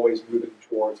about always moving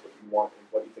towards what you want and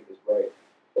what you think is right.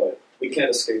 But we can't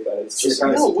escape that. It's just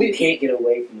we can't get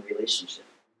away from the relationship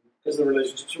because the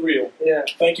relationship's real. Yeah.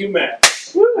 Thank you, Matt.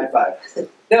 Woo. High five.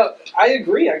 No, I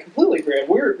agree. I completely agree.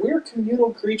 We're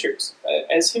communal creatures.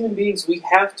 As human beings, we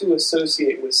have to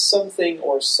associate with something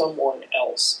or someone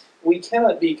else. We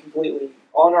cannot be completely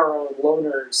on our own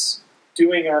loners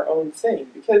doing our own thing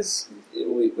because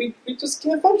we just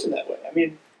can't function that way. I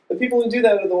mean, the people who do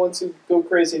that are the ones who go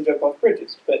crazy and jump off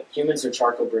bridges. But humans are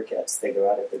charcoal briquettes. They go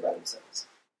out if they're by themselves.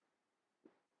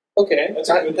 Okay, That's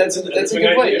that's a a good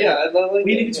good point. idea. Yeah, I like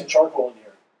We need to that. get some charcoal in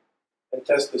here and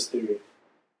test this theory.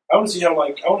 I want to see how,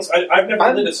 I've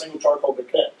never lit a single charcoal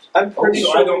briquette. I'm pretty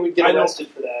So sure I don't- we would get I don't- arrested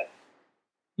for that.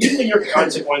 You and your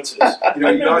consequences. You know,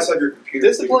 you guys have your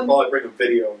computers. So you Discipline. can probably bring a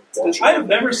video. And watch it. I have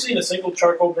never seen a single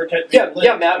charcoal briquette. Yeah, lit.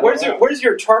 yeah, Matt. Where's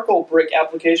your charcoal brick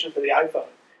application for the iPhone?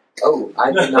 Oh,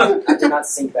 I did not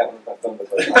sync that one with my phone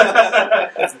before.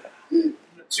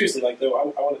 Seriously, though, I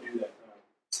want to do that.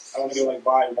 I want to go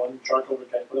buy one charcoal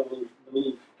briquette, put a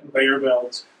little conveyor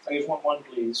belt. I just want one,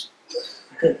 please.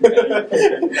 So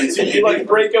you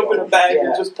break open a bag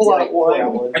and just pull out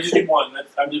one. I just need one.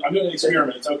 I'm doing an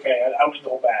experiment. It's okay. I don't need the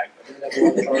whole bag. I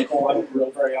don't have charcoal. I don't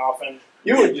grill very often.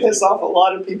 You would piss off a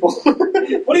lot of people.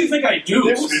 What do you think I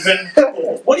do, Stephen?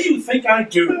 What do you think I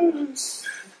do?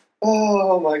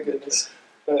 Oh my goodness!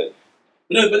 But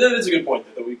that is a good point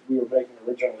that we were making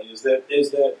originally. Is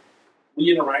that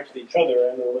we interact with each other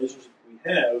and the relationship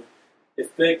we have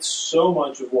affects so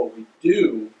much of what we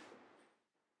do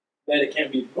that it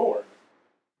can't be ignored.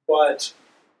 But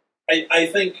I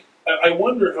think I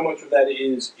wonder how much of that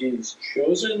is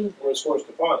chosen or is forced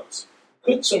upon us.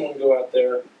 Could someone go out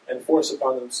there and force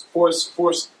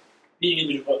being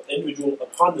individual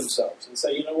upon themselves and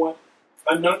say, you know what,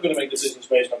 I'm not going to make decisions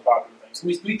based on popular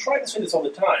things. We try to say this all the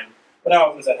time, but how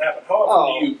often does that happen? How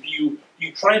often do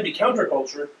you try and be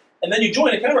counterculture and then you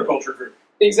join a counterculture group?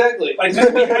 exactly. We have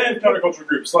counterculture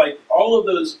groups. All of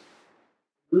those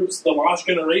groups, the Lost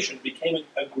Generation became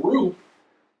a group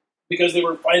because they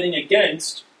were fighting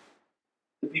against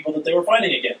the people that they were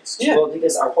fighting against. Yeah. Well,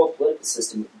 because our whole political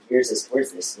system gears us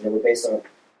towards this. We're based on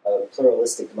a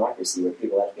pluralistic democracy where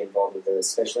people have to be involved with a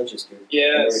special interest group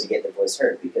in order to get their voice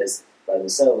heard. Because by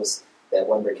themselves, that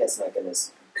one briquette's not going to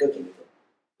cook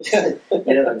anything.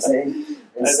 You know what I'm saying?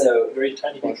 And so, a very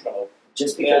tiny marshmallow.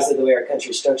 just because of the way our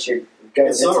country's structured,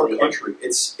 It's not our governmentally, country.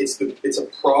 It's a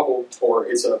problem, or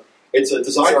it's a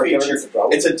design our feature. government's a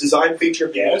problem. It's a design feature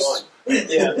of human Yes. design.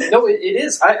 Yeah. No, it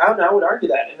is. I would argue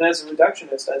that, and as a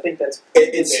reductionist, I think that's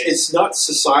It's not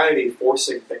society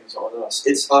forcing things on us.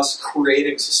 It's us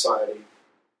creating society,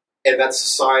 and that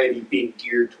society being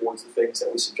geared towards the things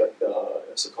that we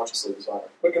subconsciously desire.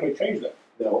 But can we change that?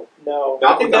 No, no. I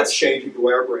not think without that's changing the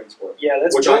way our brains work. yeah.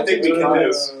 That's which I think we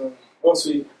can do. Well,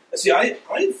 see, I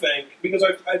think because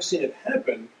I've seen it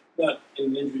happen, not in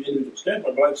an individual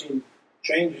standpoint, but I've seen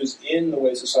changes in the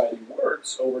way society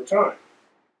works over time.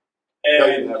 No,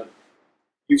 And you haven't.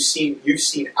 You've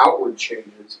seen outward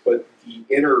changes, but the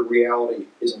inner reality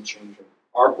isn't changing.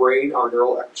 Our brain, our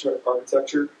neural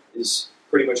architecture is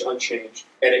pretty much unchanged,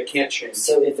 and it can't change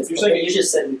So if it's You're saying- you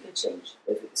just said we could change.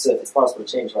 If it's possible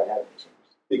to change, why haven't we changed?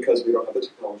 because we don't have the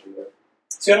technology there.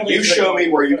 see, I don't think You it's show me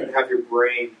where you right. can have your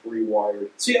brain rewired,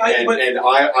 See, and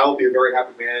I'll be a very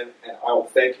happy man, and I will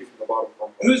thank you from the bottom of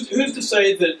my heart. who's to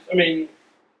say that? I mean,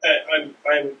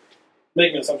 I'm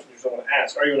making an assumption. You're going to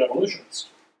ask, are you an evolutionist?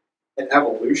 An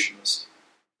evolutionist,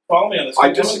 Follow me on this. I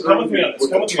Come disagree with me on this. with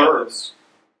Come the with me on term. this.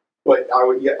 but I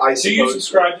would. Yeah, I Do you suppose.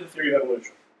 subscribe to the theory of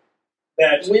evolution?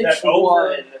 That which that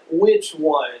one? Which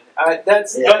one?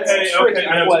 That's Yeah. that's a Okay, tricky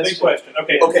I know it's a big question.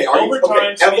 Okay, Okay, over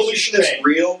time, species evolution is change.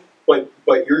 real,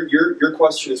 but your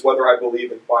question is whether I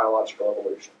believe in biological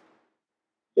evolution.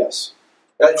 Yes,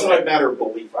 that's not a matter of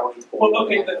belief. I don't need to believe. Well,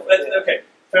 okay, in it. okay,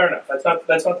 fair enough. That's not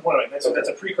the point I'm making. That's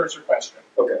a precursor question.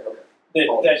 Okay.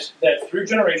 That through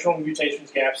generational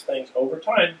mutations, gaps, things over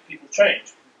time, people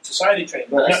change. Society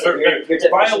changes. Well, Now, your definition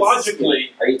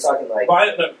biologically, are you talking like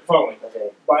following. okay?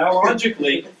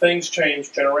 Biologically, things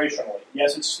change generationally.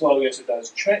 Yes, it's slow. Yes, it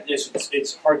does. Yes,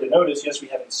 it's hard to notice. Yes, we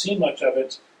haven't seen much of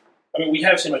it. I mean, we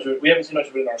have seen much of it. We haven't seen much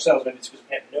of it in ourselves. Maybe it's because we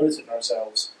can't notice it in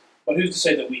ourselves. But who's to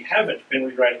say that we haven't been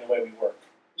rewriting the way we work?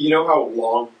 You know how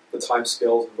long the time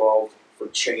scales involved for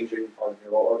changing our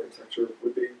neural architecture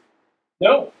would be?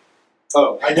 No,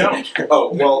 Oh, I don't.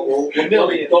 Oh, well let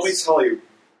me tell you.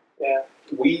 Yeah.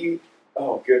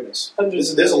 Oh goodness.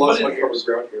 Hundreds There's a lot of of uncovered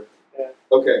ground here. Yeah.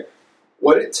 Okay.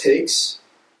 What it takes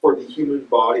for the human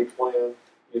body plan,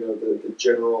 the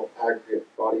general aggregate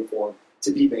body form,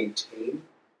 to be maintained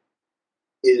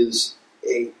is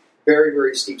a very,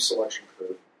 very steep selection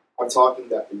curve. I'm talking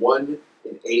that 1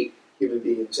 in 8 human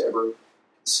beings ever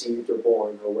conceived or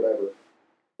born or whatever,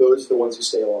 those are the ones who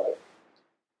stay alive.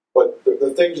 But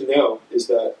the thing to know is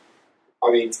that,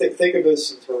 I mean, think of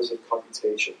this in terms of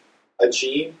computation. A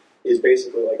gene is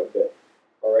basically like a bit,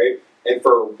 all right? And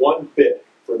for one bit,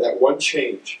 for that one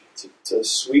change to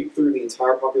sweep through the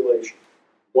entire population,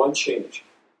 one change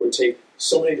would take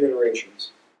so many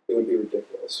generations, it would be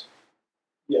ridiculous.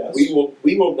 Yes.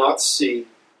 We will not see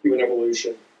human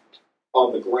evolution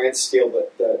on the grand scale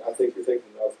that I think you're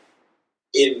thinking of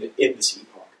in this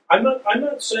epoch. I'm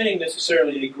not saying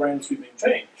necessarily a grand sweeping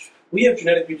change. We have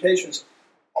genetic mutations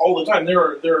all the time. There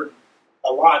are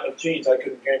a lot of genes. I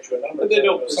couldn't grant you a number. But they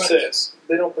don't persist.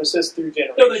 They don't persist through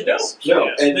generations. No, they don't. No,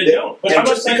 Yeah, and they don't. But I'm not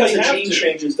just saying because they a have gene to.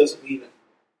 changes doesn't mean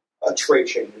a trait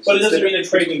changes. But it It's doesn't the mean a difference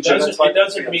trait between doesn't. genotype It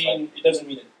doesn't and phenotype. mean. It doesn't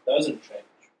mean it doesn't change.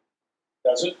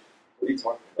 Does it? What are you talking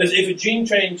about? Because if a gene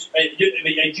change,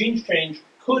 a gene change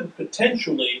could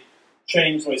potentially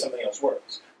change the way something else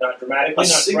works. Not dramatically, A not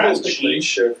single drastically. gene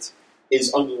shift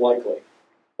is unlikely.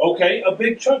 Okay, a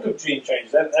big chunk of gene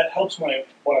change. That helps what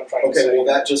I'm trying to Okay, say. well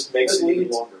that just makes That it even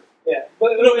leads- longer. Yeah,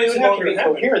 but No, it it's would have to longer be to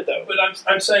happen. coherent, though. But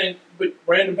I'm saying, but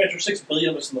random venture 6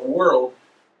 billion of us in the world.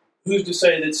 Who's to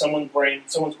say that someone's brain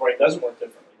doesn't work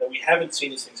differently? That we haven't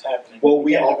seen these things happening. Well,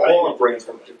 we can't all evaluate our brains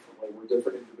them work differently. We're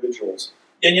different individuals.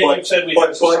 And yet But- you've said we but- have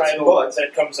a societal but-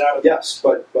 that comes out of Yes,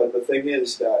 but the thing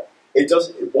is that it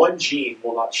doesn't. One gene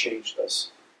will not change this,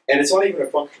 and it's not even a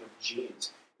function of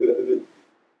genes.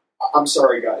 I'm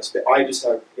sorry, guys, but I just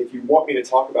have. If you want me to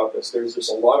talk about this, there's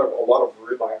just a lot of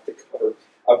room I have to cover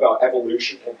about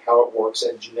evolution and how it works,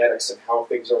 and genetics and how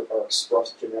things are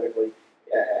expressed genetically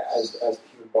as the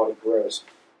human body grows.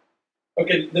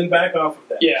 Okay, then back off of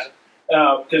that. Yeah.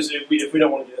 Because if we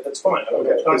don't want to do that, that's fine.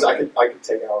 Okay, because I could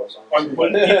take hours on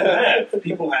it. But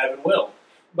people have and will.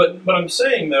 But what I'm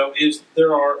saying though is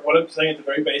what I'm saying at the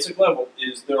very basic level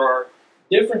is there are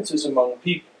differences among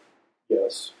people.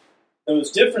 Yes.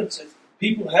 Those differences,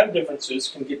 people have differences,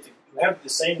 who have the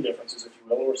same differences, if you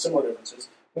will, or similar differences,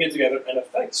 can get together and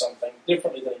affect something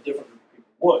differently than a different group of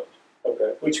people would,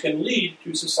 Okay. which can lead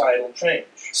to societal change.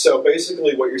 So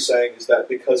basically, what you're saying is that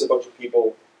because a bunch of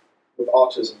people with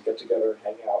autism get together and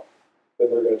hang out, then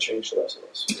they're going to change the rest of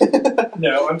us.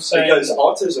 No, I'm saying Because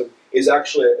autism is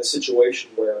actually a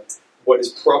situation where what is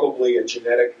probably a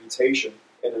genetic mutation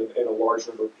in a large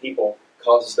number of people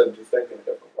causes them to think in a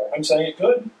different way. I'm saying it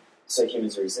could. So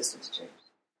humans are resistant to change.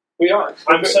 We are.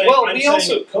 I'm saying we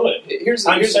also. it could. Here's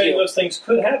I'm the saying deal. those things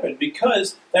could happen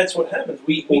because that's what happens.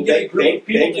 We Well, get a group of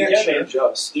people they can't together. change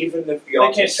us, even if the They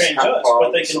can't autists change have us, power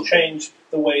but they over can something. change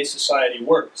the way society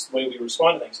works, the way we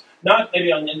respond to things. Not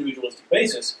maybe on an individualistic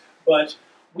basis, but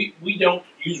we don't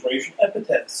use racial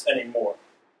epithets anymore.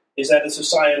 Is that a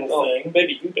societal thing?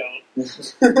 Maybe you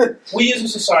don't. We as a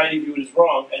society view it as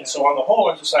wrong, and so on the whole,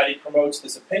 our society promotes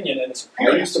this opinion and it's I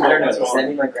appearance. used to I don't know. know Does that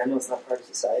mean my grandma's not part of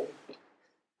society?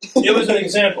 It was an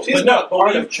example. She's But no, not but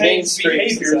part we of have changed mainstream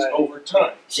behaviors society. over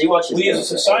time. She watches. We as a those,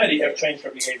 society right? have changed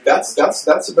our behavior.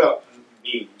 That's about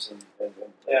memes and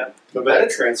Yeah. mimetic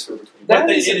transfer between. That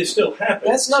But is- it is still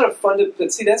happening. That's not a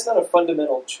that's not a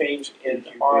fundamental change in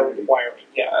our Humanity. wiring.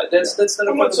 Yeah, that's not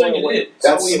a I'm not saying fundamental it wiring. is.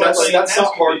 That's I'm not saying it that's has not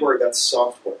to be. hardware. That's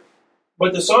software.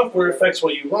 But the software affects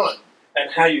what you run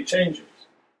and how you change it.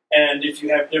 And if you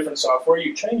have different software,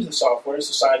 you change the software,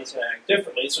 society's going to act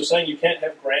differently. So saying you can't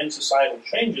have grand societal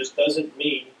changes doesn't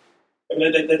mean, I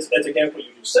mean, that's against what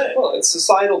you just said. Well, it's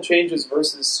societal changes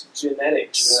versus genetic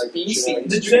species.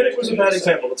 The genetic was a bad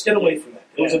example. Let's get away from that.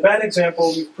 It was a bad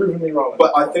example. You've proven me wrong.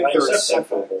 But I think they're accept that.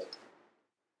 inseparable.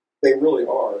 They really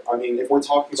are. I mean, if we're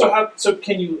talking So about so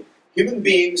can you? human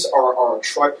beings are a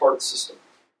tripart system.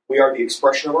 We are the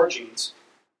expression of our genes.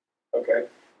 Okay,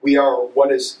 we are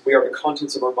the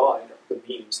contents of our mind, the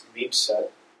meme set.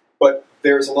 But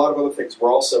there's a lot of other things.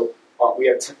 We're also we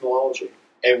have technology,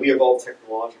 and we evolve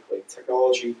technologically.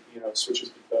 Technology,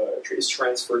 switches is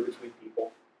transferred between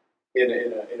people in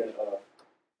an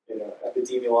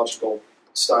epidemiological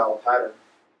style pattern.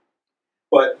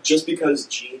 But just because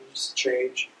genes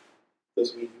change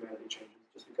doesn't mean humanity changes.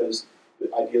 Just because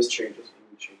the ideas change doesn't mean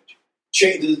we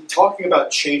change. Talking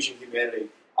about changing humanity,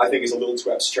 I think, is a little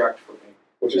too abstract for me,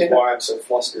 which is why I'm so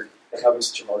flustered and having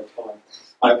such a hard time.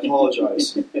 I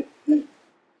apologize,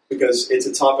 because it's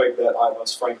a topic that I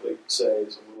must frankly say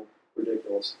is a little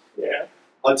ridiculous. Yeah,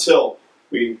 Until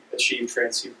we achieve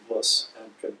transhuman bliss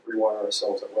and can rewire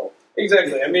ourselves at will.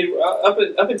 exactly. I mean, up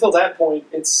until that point,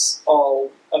 it's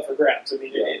all up for grabs. I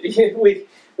mean, we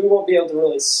won't be able to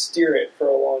really steer it for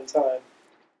a long time.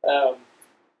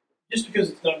 Just because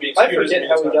it's not being I experienced forget means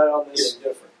how it's we not got on this getting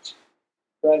different.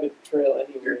 rabbit trail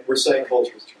anyway. We're saying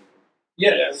culture's changing.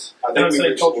 Yes. I And think I'm we've saying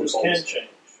reached the cultures goals. can change.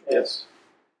 Yes.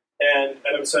 And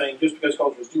I'm saying just because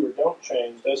cultures do or don't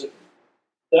change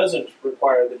doesn't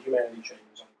require that humanity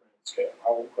changes on a grand scale.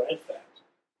 I will grant that.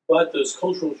 But those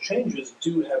cultural changes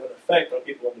do have an effect on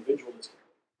people individualistically,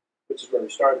 which is where we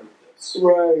started with this.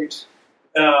 Right.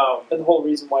 Um, And the whole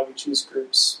reason why we choose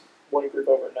groups, one group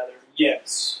over another.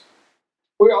 yes,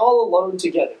 We're all alone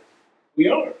together. we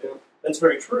are. That's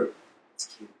very true. It's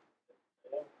cute.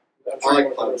 I'm I like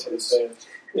you want to climate say it.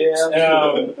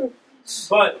 Yeah.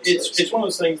 But it's one of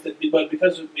those things that, but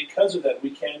because of that, we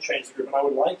can change the group. And I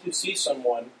would like to see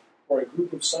someone or a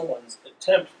group of someone's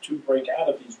attempt to break out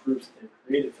of these groups that they've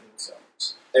created for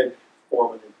themselves and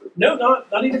form a new group. No,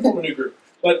 not even form a new group.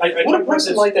 But I Would a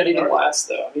person like that even last,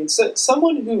 though? I mean,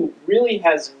 someone who really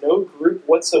has no group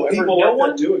whatsoever. People no like one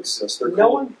that do exist. They're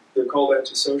called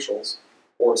antisocials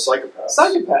or psychopaths.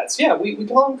 Psychopaths, yeah, we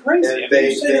call them crazy. And a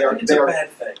bad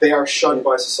thing. They are shunned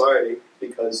by society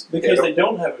because they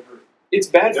don't have a group. It's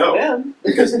bad for them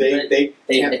because they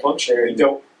can't function.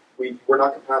 We're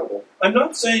not compatible. I'm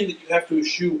not saying that you have to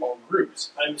eschew all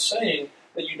groups. I'm saying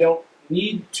that you don't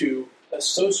need to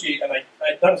associate and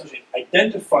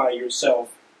identify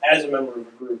yourself as a member of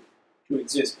a group to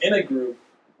exist in a group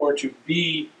or to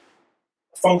be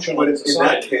functional in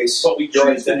society. In that case, but we your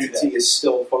choose to do identity that. is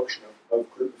still a function of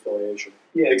group affiliation.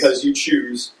 Yes. Because you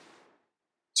choose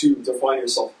to define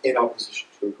yourself in opposition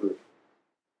to a group.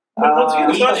 But once again,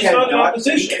 it's not an You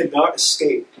opposition. cannot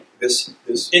escape this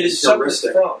It is separate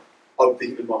heuristic from. of the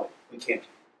human mind. We can't.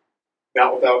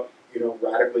 Not without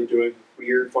radically doing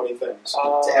weird, funny things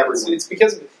to everyone. It's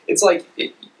because it's like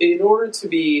in order to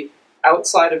be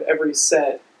outside of every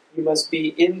set, you must be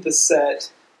in the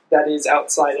set that is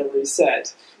outside every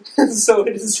set. So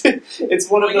it's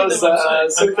one of those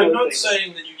circular I'm not things.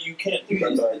 saying that you can't do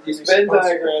these Venn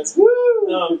diagrams. Woo!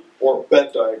 No. Or Venn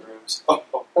diagrams. Oh,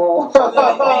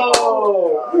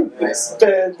 Nice.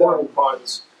 Venn Horrible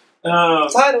diagrams.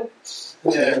 puns. Title.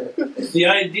 Yeah. The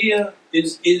idea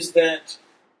is that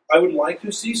I would like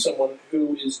to see someone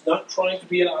who is not trying to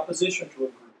be in opposition to a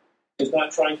group, is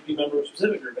not trying to be a member of a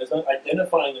specific group, is not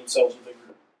identifying themselves with a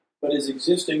group, but is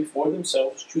existing for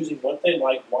themselves, choosing what they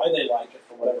like, why they like it,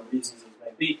 for whatever reasons it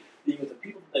may be, being with the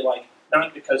people that they like,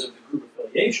 not because of the group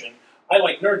affiliation. I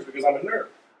like nerds because I'm a nerd.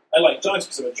 I like jocks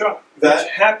because I'm a jock. That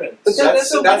happens. But That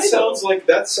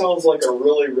sounds like a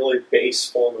really, really base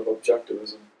form of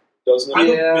objectivism, doesn't it? I'm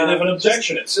a bit of an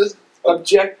objectionist. It's just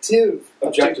objective.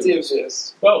 Objective.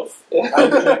 Yes. Both.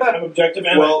 I'm objective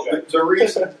and Well, objective. the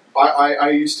reason I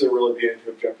used to really be into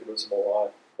objectivism a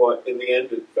lot, but in the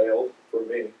end it failed for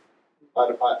me.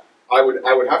 I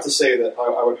would have to say that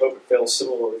I would hope it fails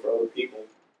similarly for other people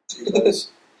because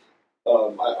I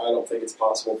don't think it's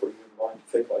possible for a human mind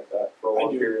to think like that for a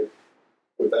long period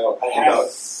without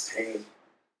pain.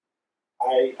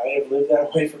 I have lived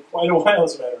that way for quite a while,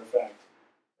 as a matter of fact.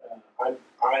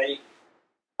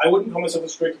 I wouldn't call myself a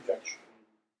strict objectivist.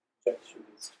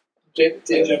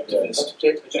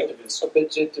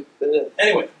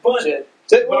 Anyway, but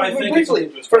I think briefly,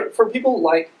 for people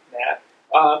like Matt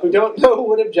who don't know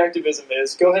what objectivism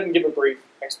is, go ahead and give a brief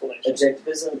explanation.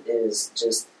 Objectivism is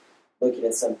just looking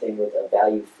at something with a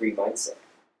value-free mindset.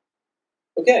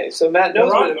 Okay, so Matt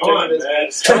knows what objectivism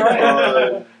is. All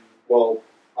right. Well,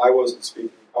 I wasn't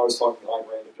speaking. I was talking Ayn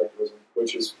Rand objectivism,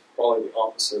 which is probably the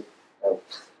opposite.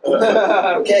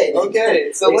 Okay.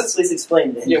 Okay. So please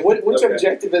explain that. Yeah. Which Okay.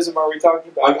 objectivism are we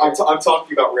talking about? I'm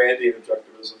talking about Randian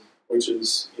objectivism, which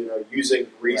is using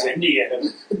reason Randian.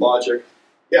 and logic.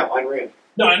 Yeah, Ayn Rand.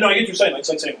 No, I get what you're saying. It's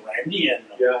like saying Randian.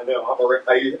 Yeah, I know.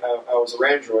 I was a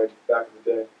Randroid back in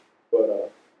the day,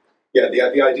 but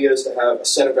the idea is to have a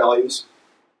set of values,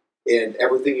 and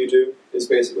everything you do is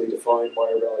basically defined by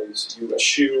your values. You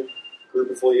eschew group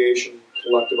affiliation,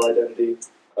 collective identity,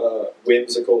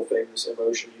 whimsical things,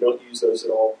 emotion. You don't use those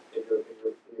at all in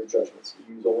your judgments.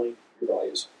 You use only your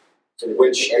values. So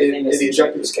Which in the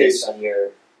objectivist case, based on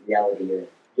your reality you're in.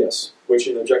 yes. Which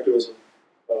in objectivism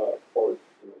or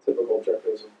typical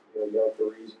objectivism, you have the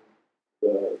reason,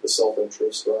 the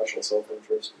self-interest, the rational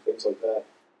self-interest, and things like that.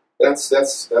 That's the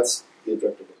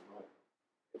objectivism.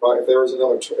 If there was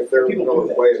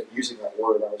another way of using that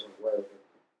word, I was unaware of it.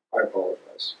 I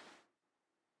apologize.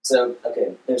 So,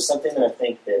 okay, there's something that I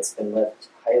think that's been left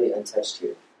highly untouched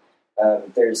here.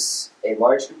 There's a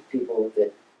large group of people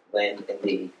that land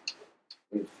in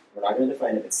we're not going to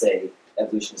define it, but say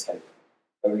evolutionist category.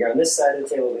 Over here on this side of the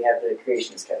table, we have the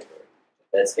creationist category.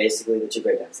 That's basically the two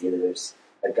breakdowns. Either there's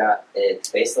a God, it's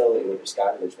base level, either there's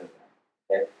God or there's no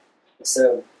God. Okay?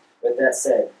 So, with that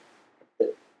said,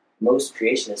 most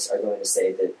creationists are going to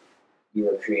say that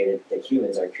that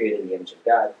humans are created in the image of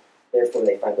God. Therefore,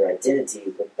 they find their identity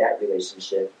with that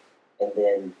relationship, and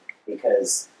then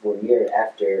because we're mirrored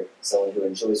after someone who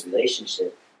enjoys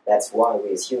relationship, that's why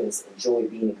we as humans enjoy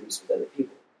being in groups with other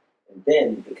people. And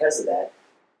then, because of that,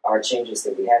 our changes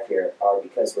that we have here are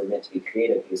because we're meant to be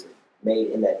creative, because we're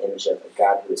made in that image of a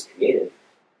God who is creative,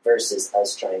 versus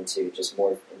us trying to just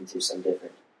morph into some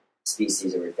different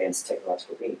species or advanced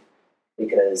technological being.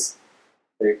 Because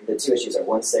the two issues are,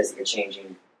 one says that you're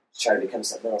changing to try to become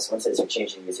something else. One says you're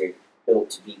changing because you're built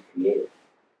to be creative.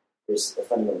 there's a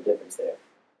fundamental difference there,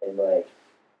 and like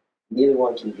neither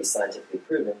one can be scientifically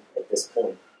proven at this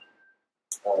point.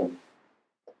 I'm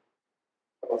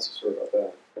not so sure about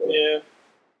that. Yeah.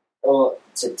 Well,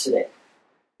 today.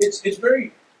 It's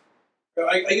very.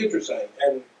 I get what you're saying,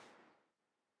 and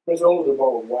there's all of the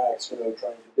ball of wax, trying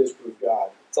to disprove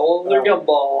God. It's all in their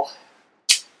gumball.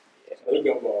 Their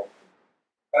gumball.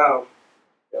 Yeah,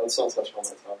 let's not touch on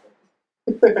that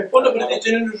topic. Well, no, but it's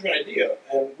an interesting idea,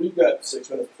 and we've got 6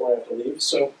 minutes before I have to leave,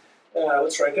 so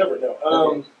let's try and cover it.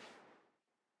 No,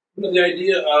 the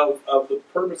idea of the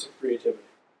purpose of creativity,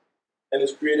 and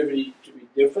is creativity to be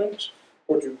different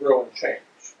or to grow and change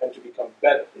and to become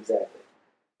better? Exactly.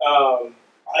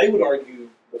 I would argue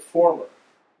the former,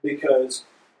 because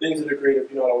things that are creative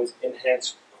do not always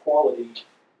enhance quality,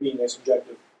 being a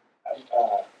subjective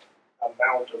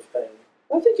amount of thing.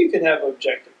 I think you can have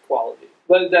objective quality,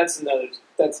 but that's a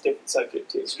different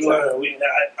subject too.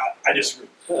 I disagree.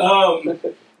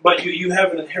 But you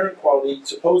have an inherent quality,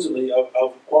 supposedly,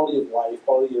 of quality of life,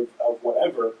 quality of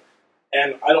whatever,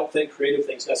 and I don't think creative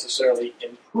things necessarily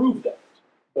improve that,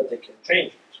 but they can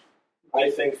change it. I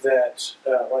think that,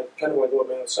 kind of like what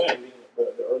Ben was saying, being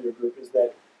the earlier group, is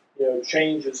that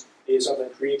change is something.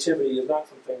 Creativity is not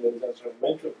something that is necessarily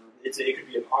meant to improve. It could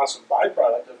be an awesome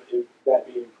byproduct of that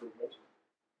being improvement.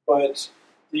 But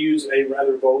to use a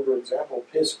rather vulgar example,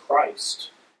 Piss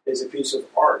Christ is a piece of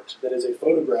art that is a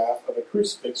photograph of a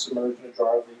crucifix submerged in a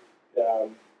jar of the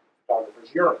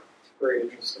photographer's urine. Very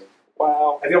interesting.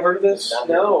 Wow. Have you ever heard of this?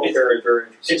 No. It's very, very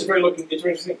interesting. It's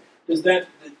very interesting. Does that?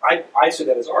 I say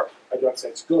that as art. I don't say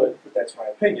it's good, but that's my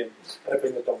opinion. An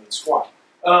opinion that don't mean squat.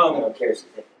 I don't care.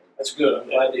 That's good. I'm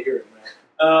glad to hear it,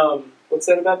 man. What's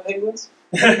that about penguins?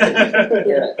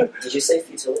 Yeah. Did you say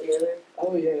futility earlier?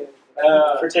 Oh yeah.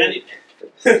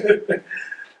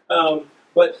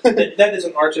 But that is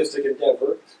an artistic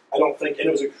endeavor. I don't think, and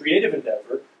it was a creative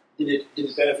endeavor. Did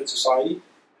it benefit society?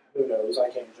 Who knows? I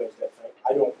can't judge that thing.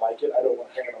 I don't like it. I don't want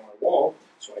to hang it on my wall,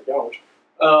 so I don't.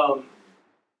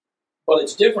 But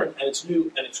it's different, and it's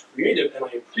new, and it's creative, and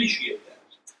I appreciate that.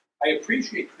 I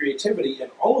appreciate creativity in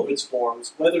all of its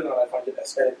forms, whether or not I find it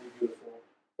aesthetically beautiful,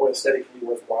 or aesthetically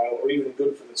worthwhile, or even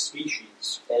good for the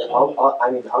species. And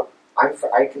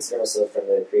I consider myself from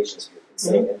the creationist group, and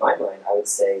so in my mind, I would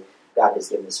say God has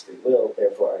given us free will,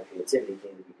 therefore our creativity can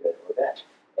either be good or bad.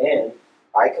 And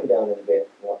I come down on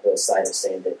the side of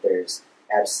saying that there's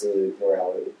absolute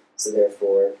morality, so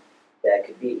therefore that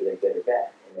could be either good or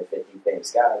bad. And if it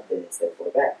defames God, then it's therefore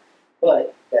bad.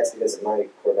 But that's because of my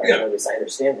core value. At least I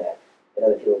understand that, and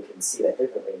other people can see that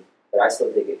differently. But I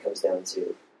still think it comes down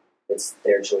to it's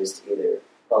their choice to either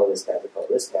follow this path or follow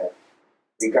this path.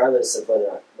 Regardless of whether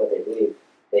or not what they believe,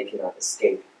 they cannot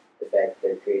escape the fact that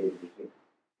they're created to be human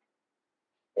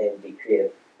and be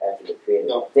creative after they're created.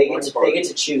 No, they get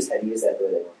to choose how to use that the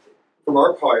way they want to.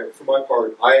 For my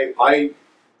part, I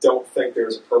don't think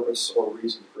there's a purpose or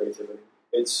reason for creativity.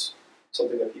 It's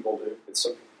something that people do. It's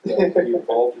something that you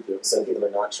evolved to do. Some people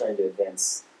are not trying to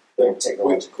advance their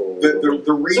technological.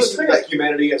 The reason that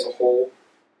humanity as a whole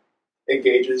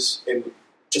engages in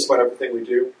just about everything we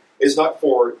do is not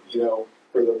for the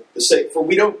sake.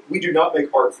 We do not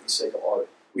make art for the sake of art.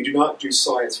 We do not do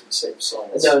science for the sake of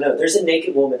science. No. There's a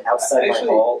naked woman outside my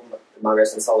hall, my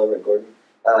residence hall over at Gordon.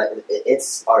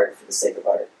 It's art for the sake of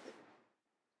art.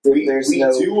 There's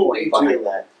no point behind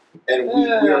that. And we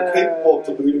are capable of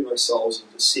deluding ourselves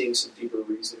into seeing some deeper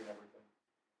reason in everything.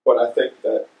 But I think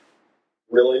that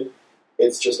really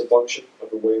it's just a function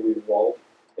of the way we've evolved,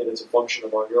 and it's a function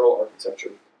of our neural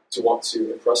architecture to want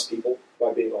to impress people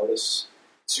by being artists,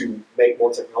 to make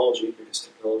more technology because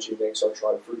technology makes our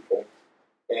tribe fruitful,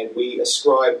 and we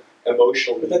ascribe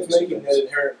emotional. But that's making that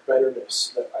inherent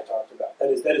betterness that I talked about.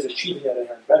 That is achieving that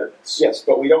inherent betterness. Yes,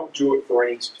 but we don't do it for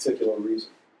any particular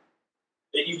reason.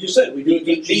 You just said we do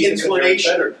it for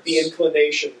the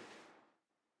inclination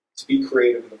to be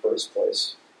creative in the first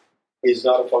place is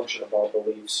not a function of our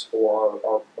beliefs or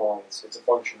our minds. It's a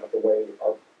function of the way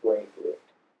our brain grew.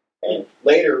 And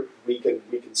later we can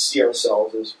see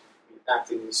ourselves as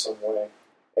acting in some way,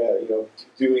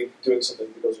 doing something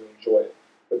because we enjoy it.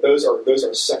 But those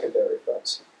are secondary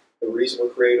effects. The reason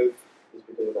we're creative is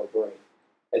because of our brain,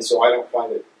 and so I don't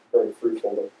find it very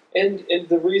fruitful to. And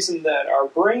the reason that our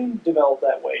brain developed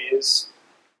that way is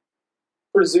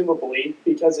presumably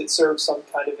because it serves some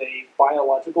kind of a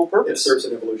biological purpose. It serves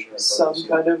an evolutionary purpose. Some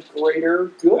kind of greater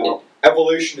good. Now,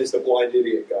 evolution is the blind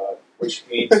idiot god, which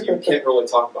means you can't really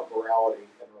talk about morality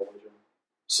and religion.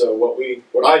 So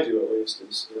what I do at least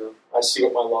is, I see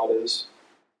what my lot is,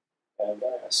 and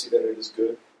I see that it is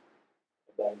good,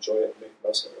 and I enjoy it and make the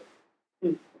best of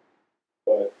it.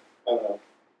 But I don't know.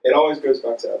 It always goes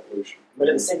back to evolution. But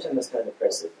at the same time, that's kind of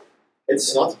depressive.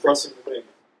 It's not depressing to me.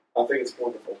 I think it's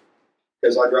wonderful.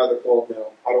 Because I'd rather, well,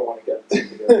 no, I don't want to get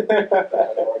into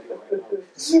that argument right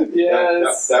now.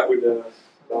 Yes. That would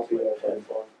not be very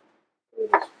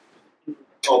fun.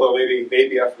 Although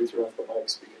maybe after we turn off the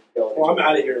mics, we can yell at Well, I'm each other.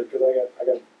 out of here because I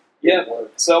got. Yeah.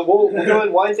 So we'll go ahead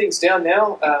and wind things down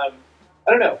now. I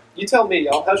don't know. You tell me,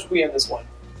 y'all. How should we end this one?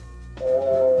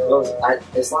 Well,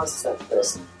 as long as it's not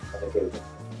depressing, I'm okay with it.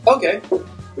 Okay.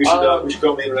 We should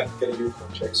go on the internet and get a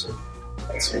unicorn chaser.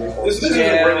 This isn't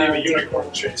really a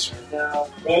unicorn chaser. No.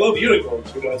 But I love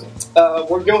unicorns. Who doesn't?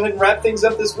 We'll go ahead and wrap things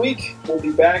up this week. We'll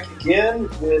be back again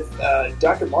with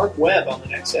Dr. Mark Webb on the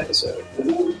next episode.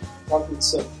 Talking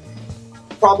some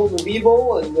problem of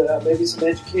evil and maybe some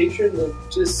education and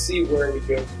just see where we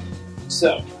go.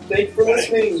 So, thank you for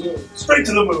listening. Straight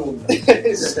to the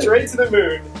moon. Straight to the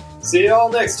moon. See y'all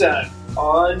next time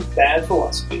on Bad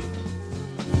Philosophy.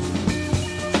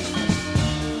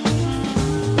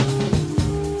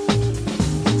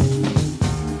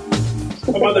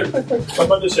 My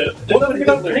mother said, "There's nothing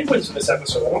about penguins in this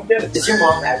episode. I don't get it." Does your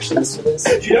mom actually listen to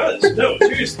this? She does. No,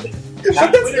 seriously. She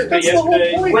That's tweeted me the whole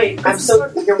yesterday. point. Wait, I'm so.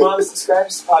 Your mom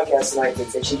subscribes to podcasts and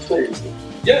iTunes, and she twitters me.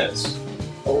 Yes.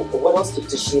 Oh, but what else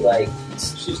does she like?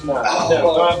 She's not.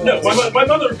 Oh. No. My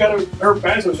mother got her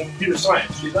bachelor's in computer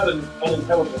science. She's not an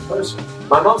unintelligent person.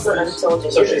 My mom's not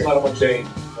unintelligent. So either. she's not a mundane.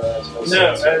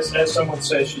 No, as someone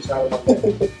says, she's not a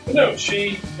mundane. No,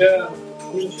 she's a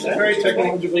very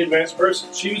technologically advanced person.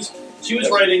 She was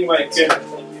writing like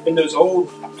in those old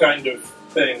kind of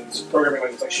things, programming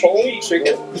languages.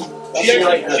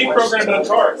 Like she programmed on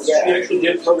cards. Yeah. She actually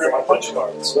did program on punch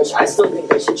cards. Which I still think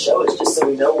they should show us just so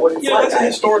we know what it's Yeah, like. that's a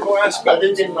historical aspect.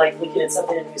 Other than like looking at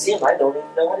something in a museum, I don't even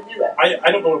know how to do that.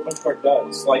 I don't know what a punch card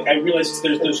does. Like I realize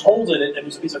there's holes in it and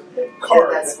there's a piece of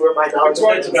card. That's where my knowledge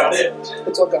That's is. about it.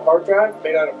 It's like a hard drive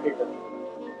made out of paper.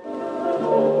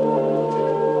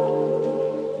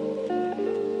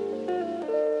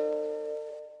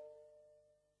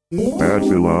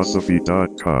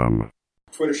 badphilosophy.com.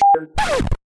 Twitter.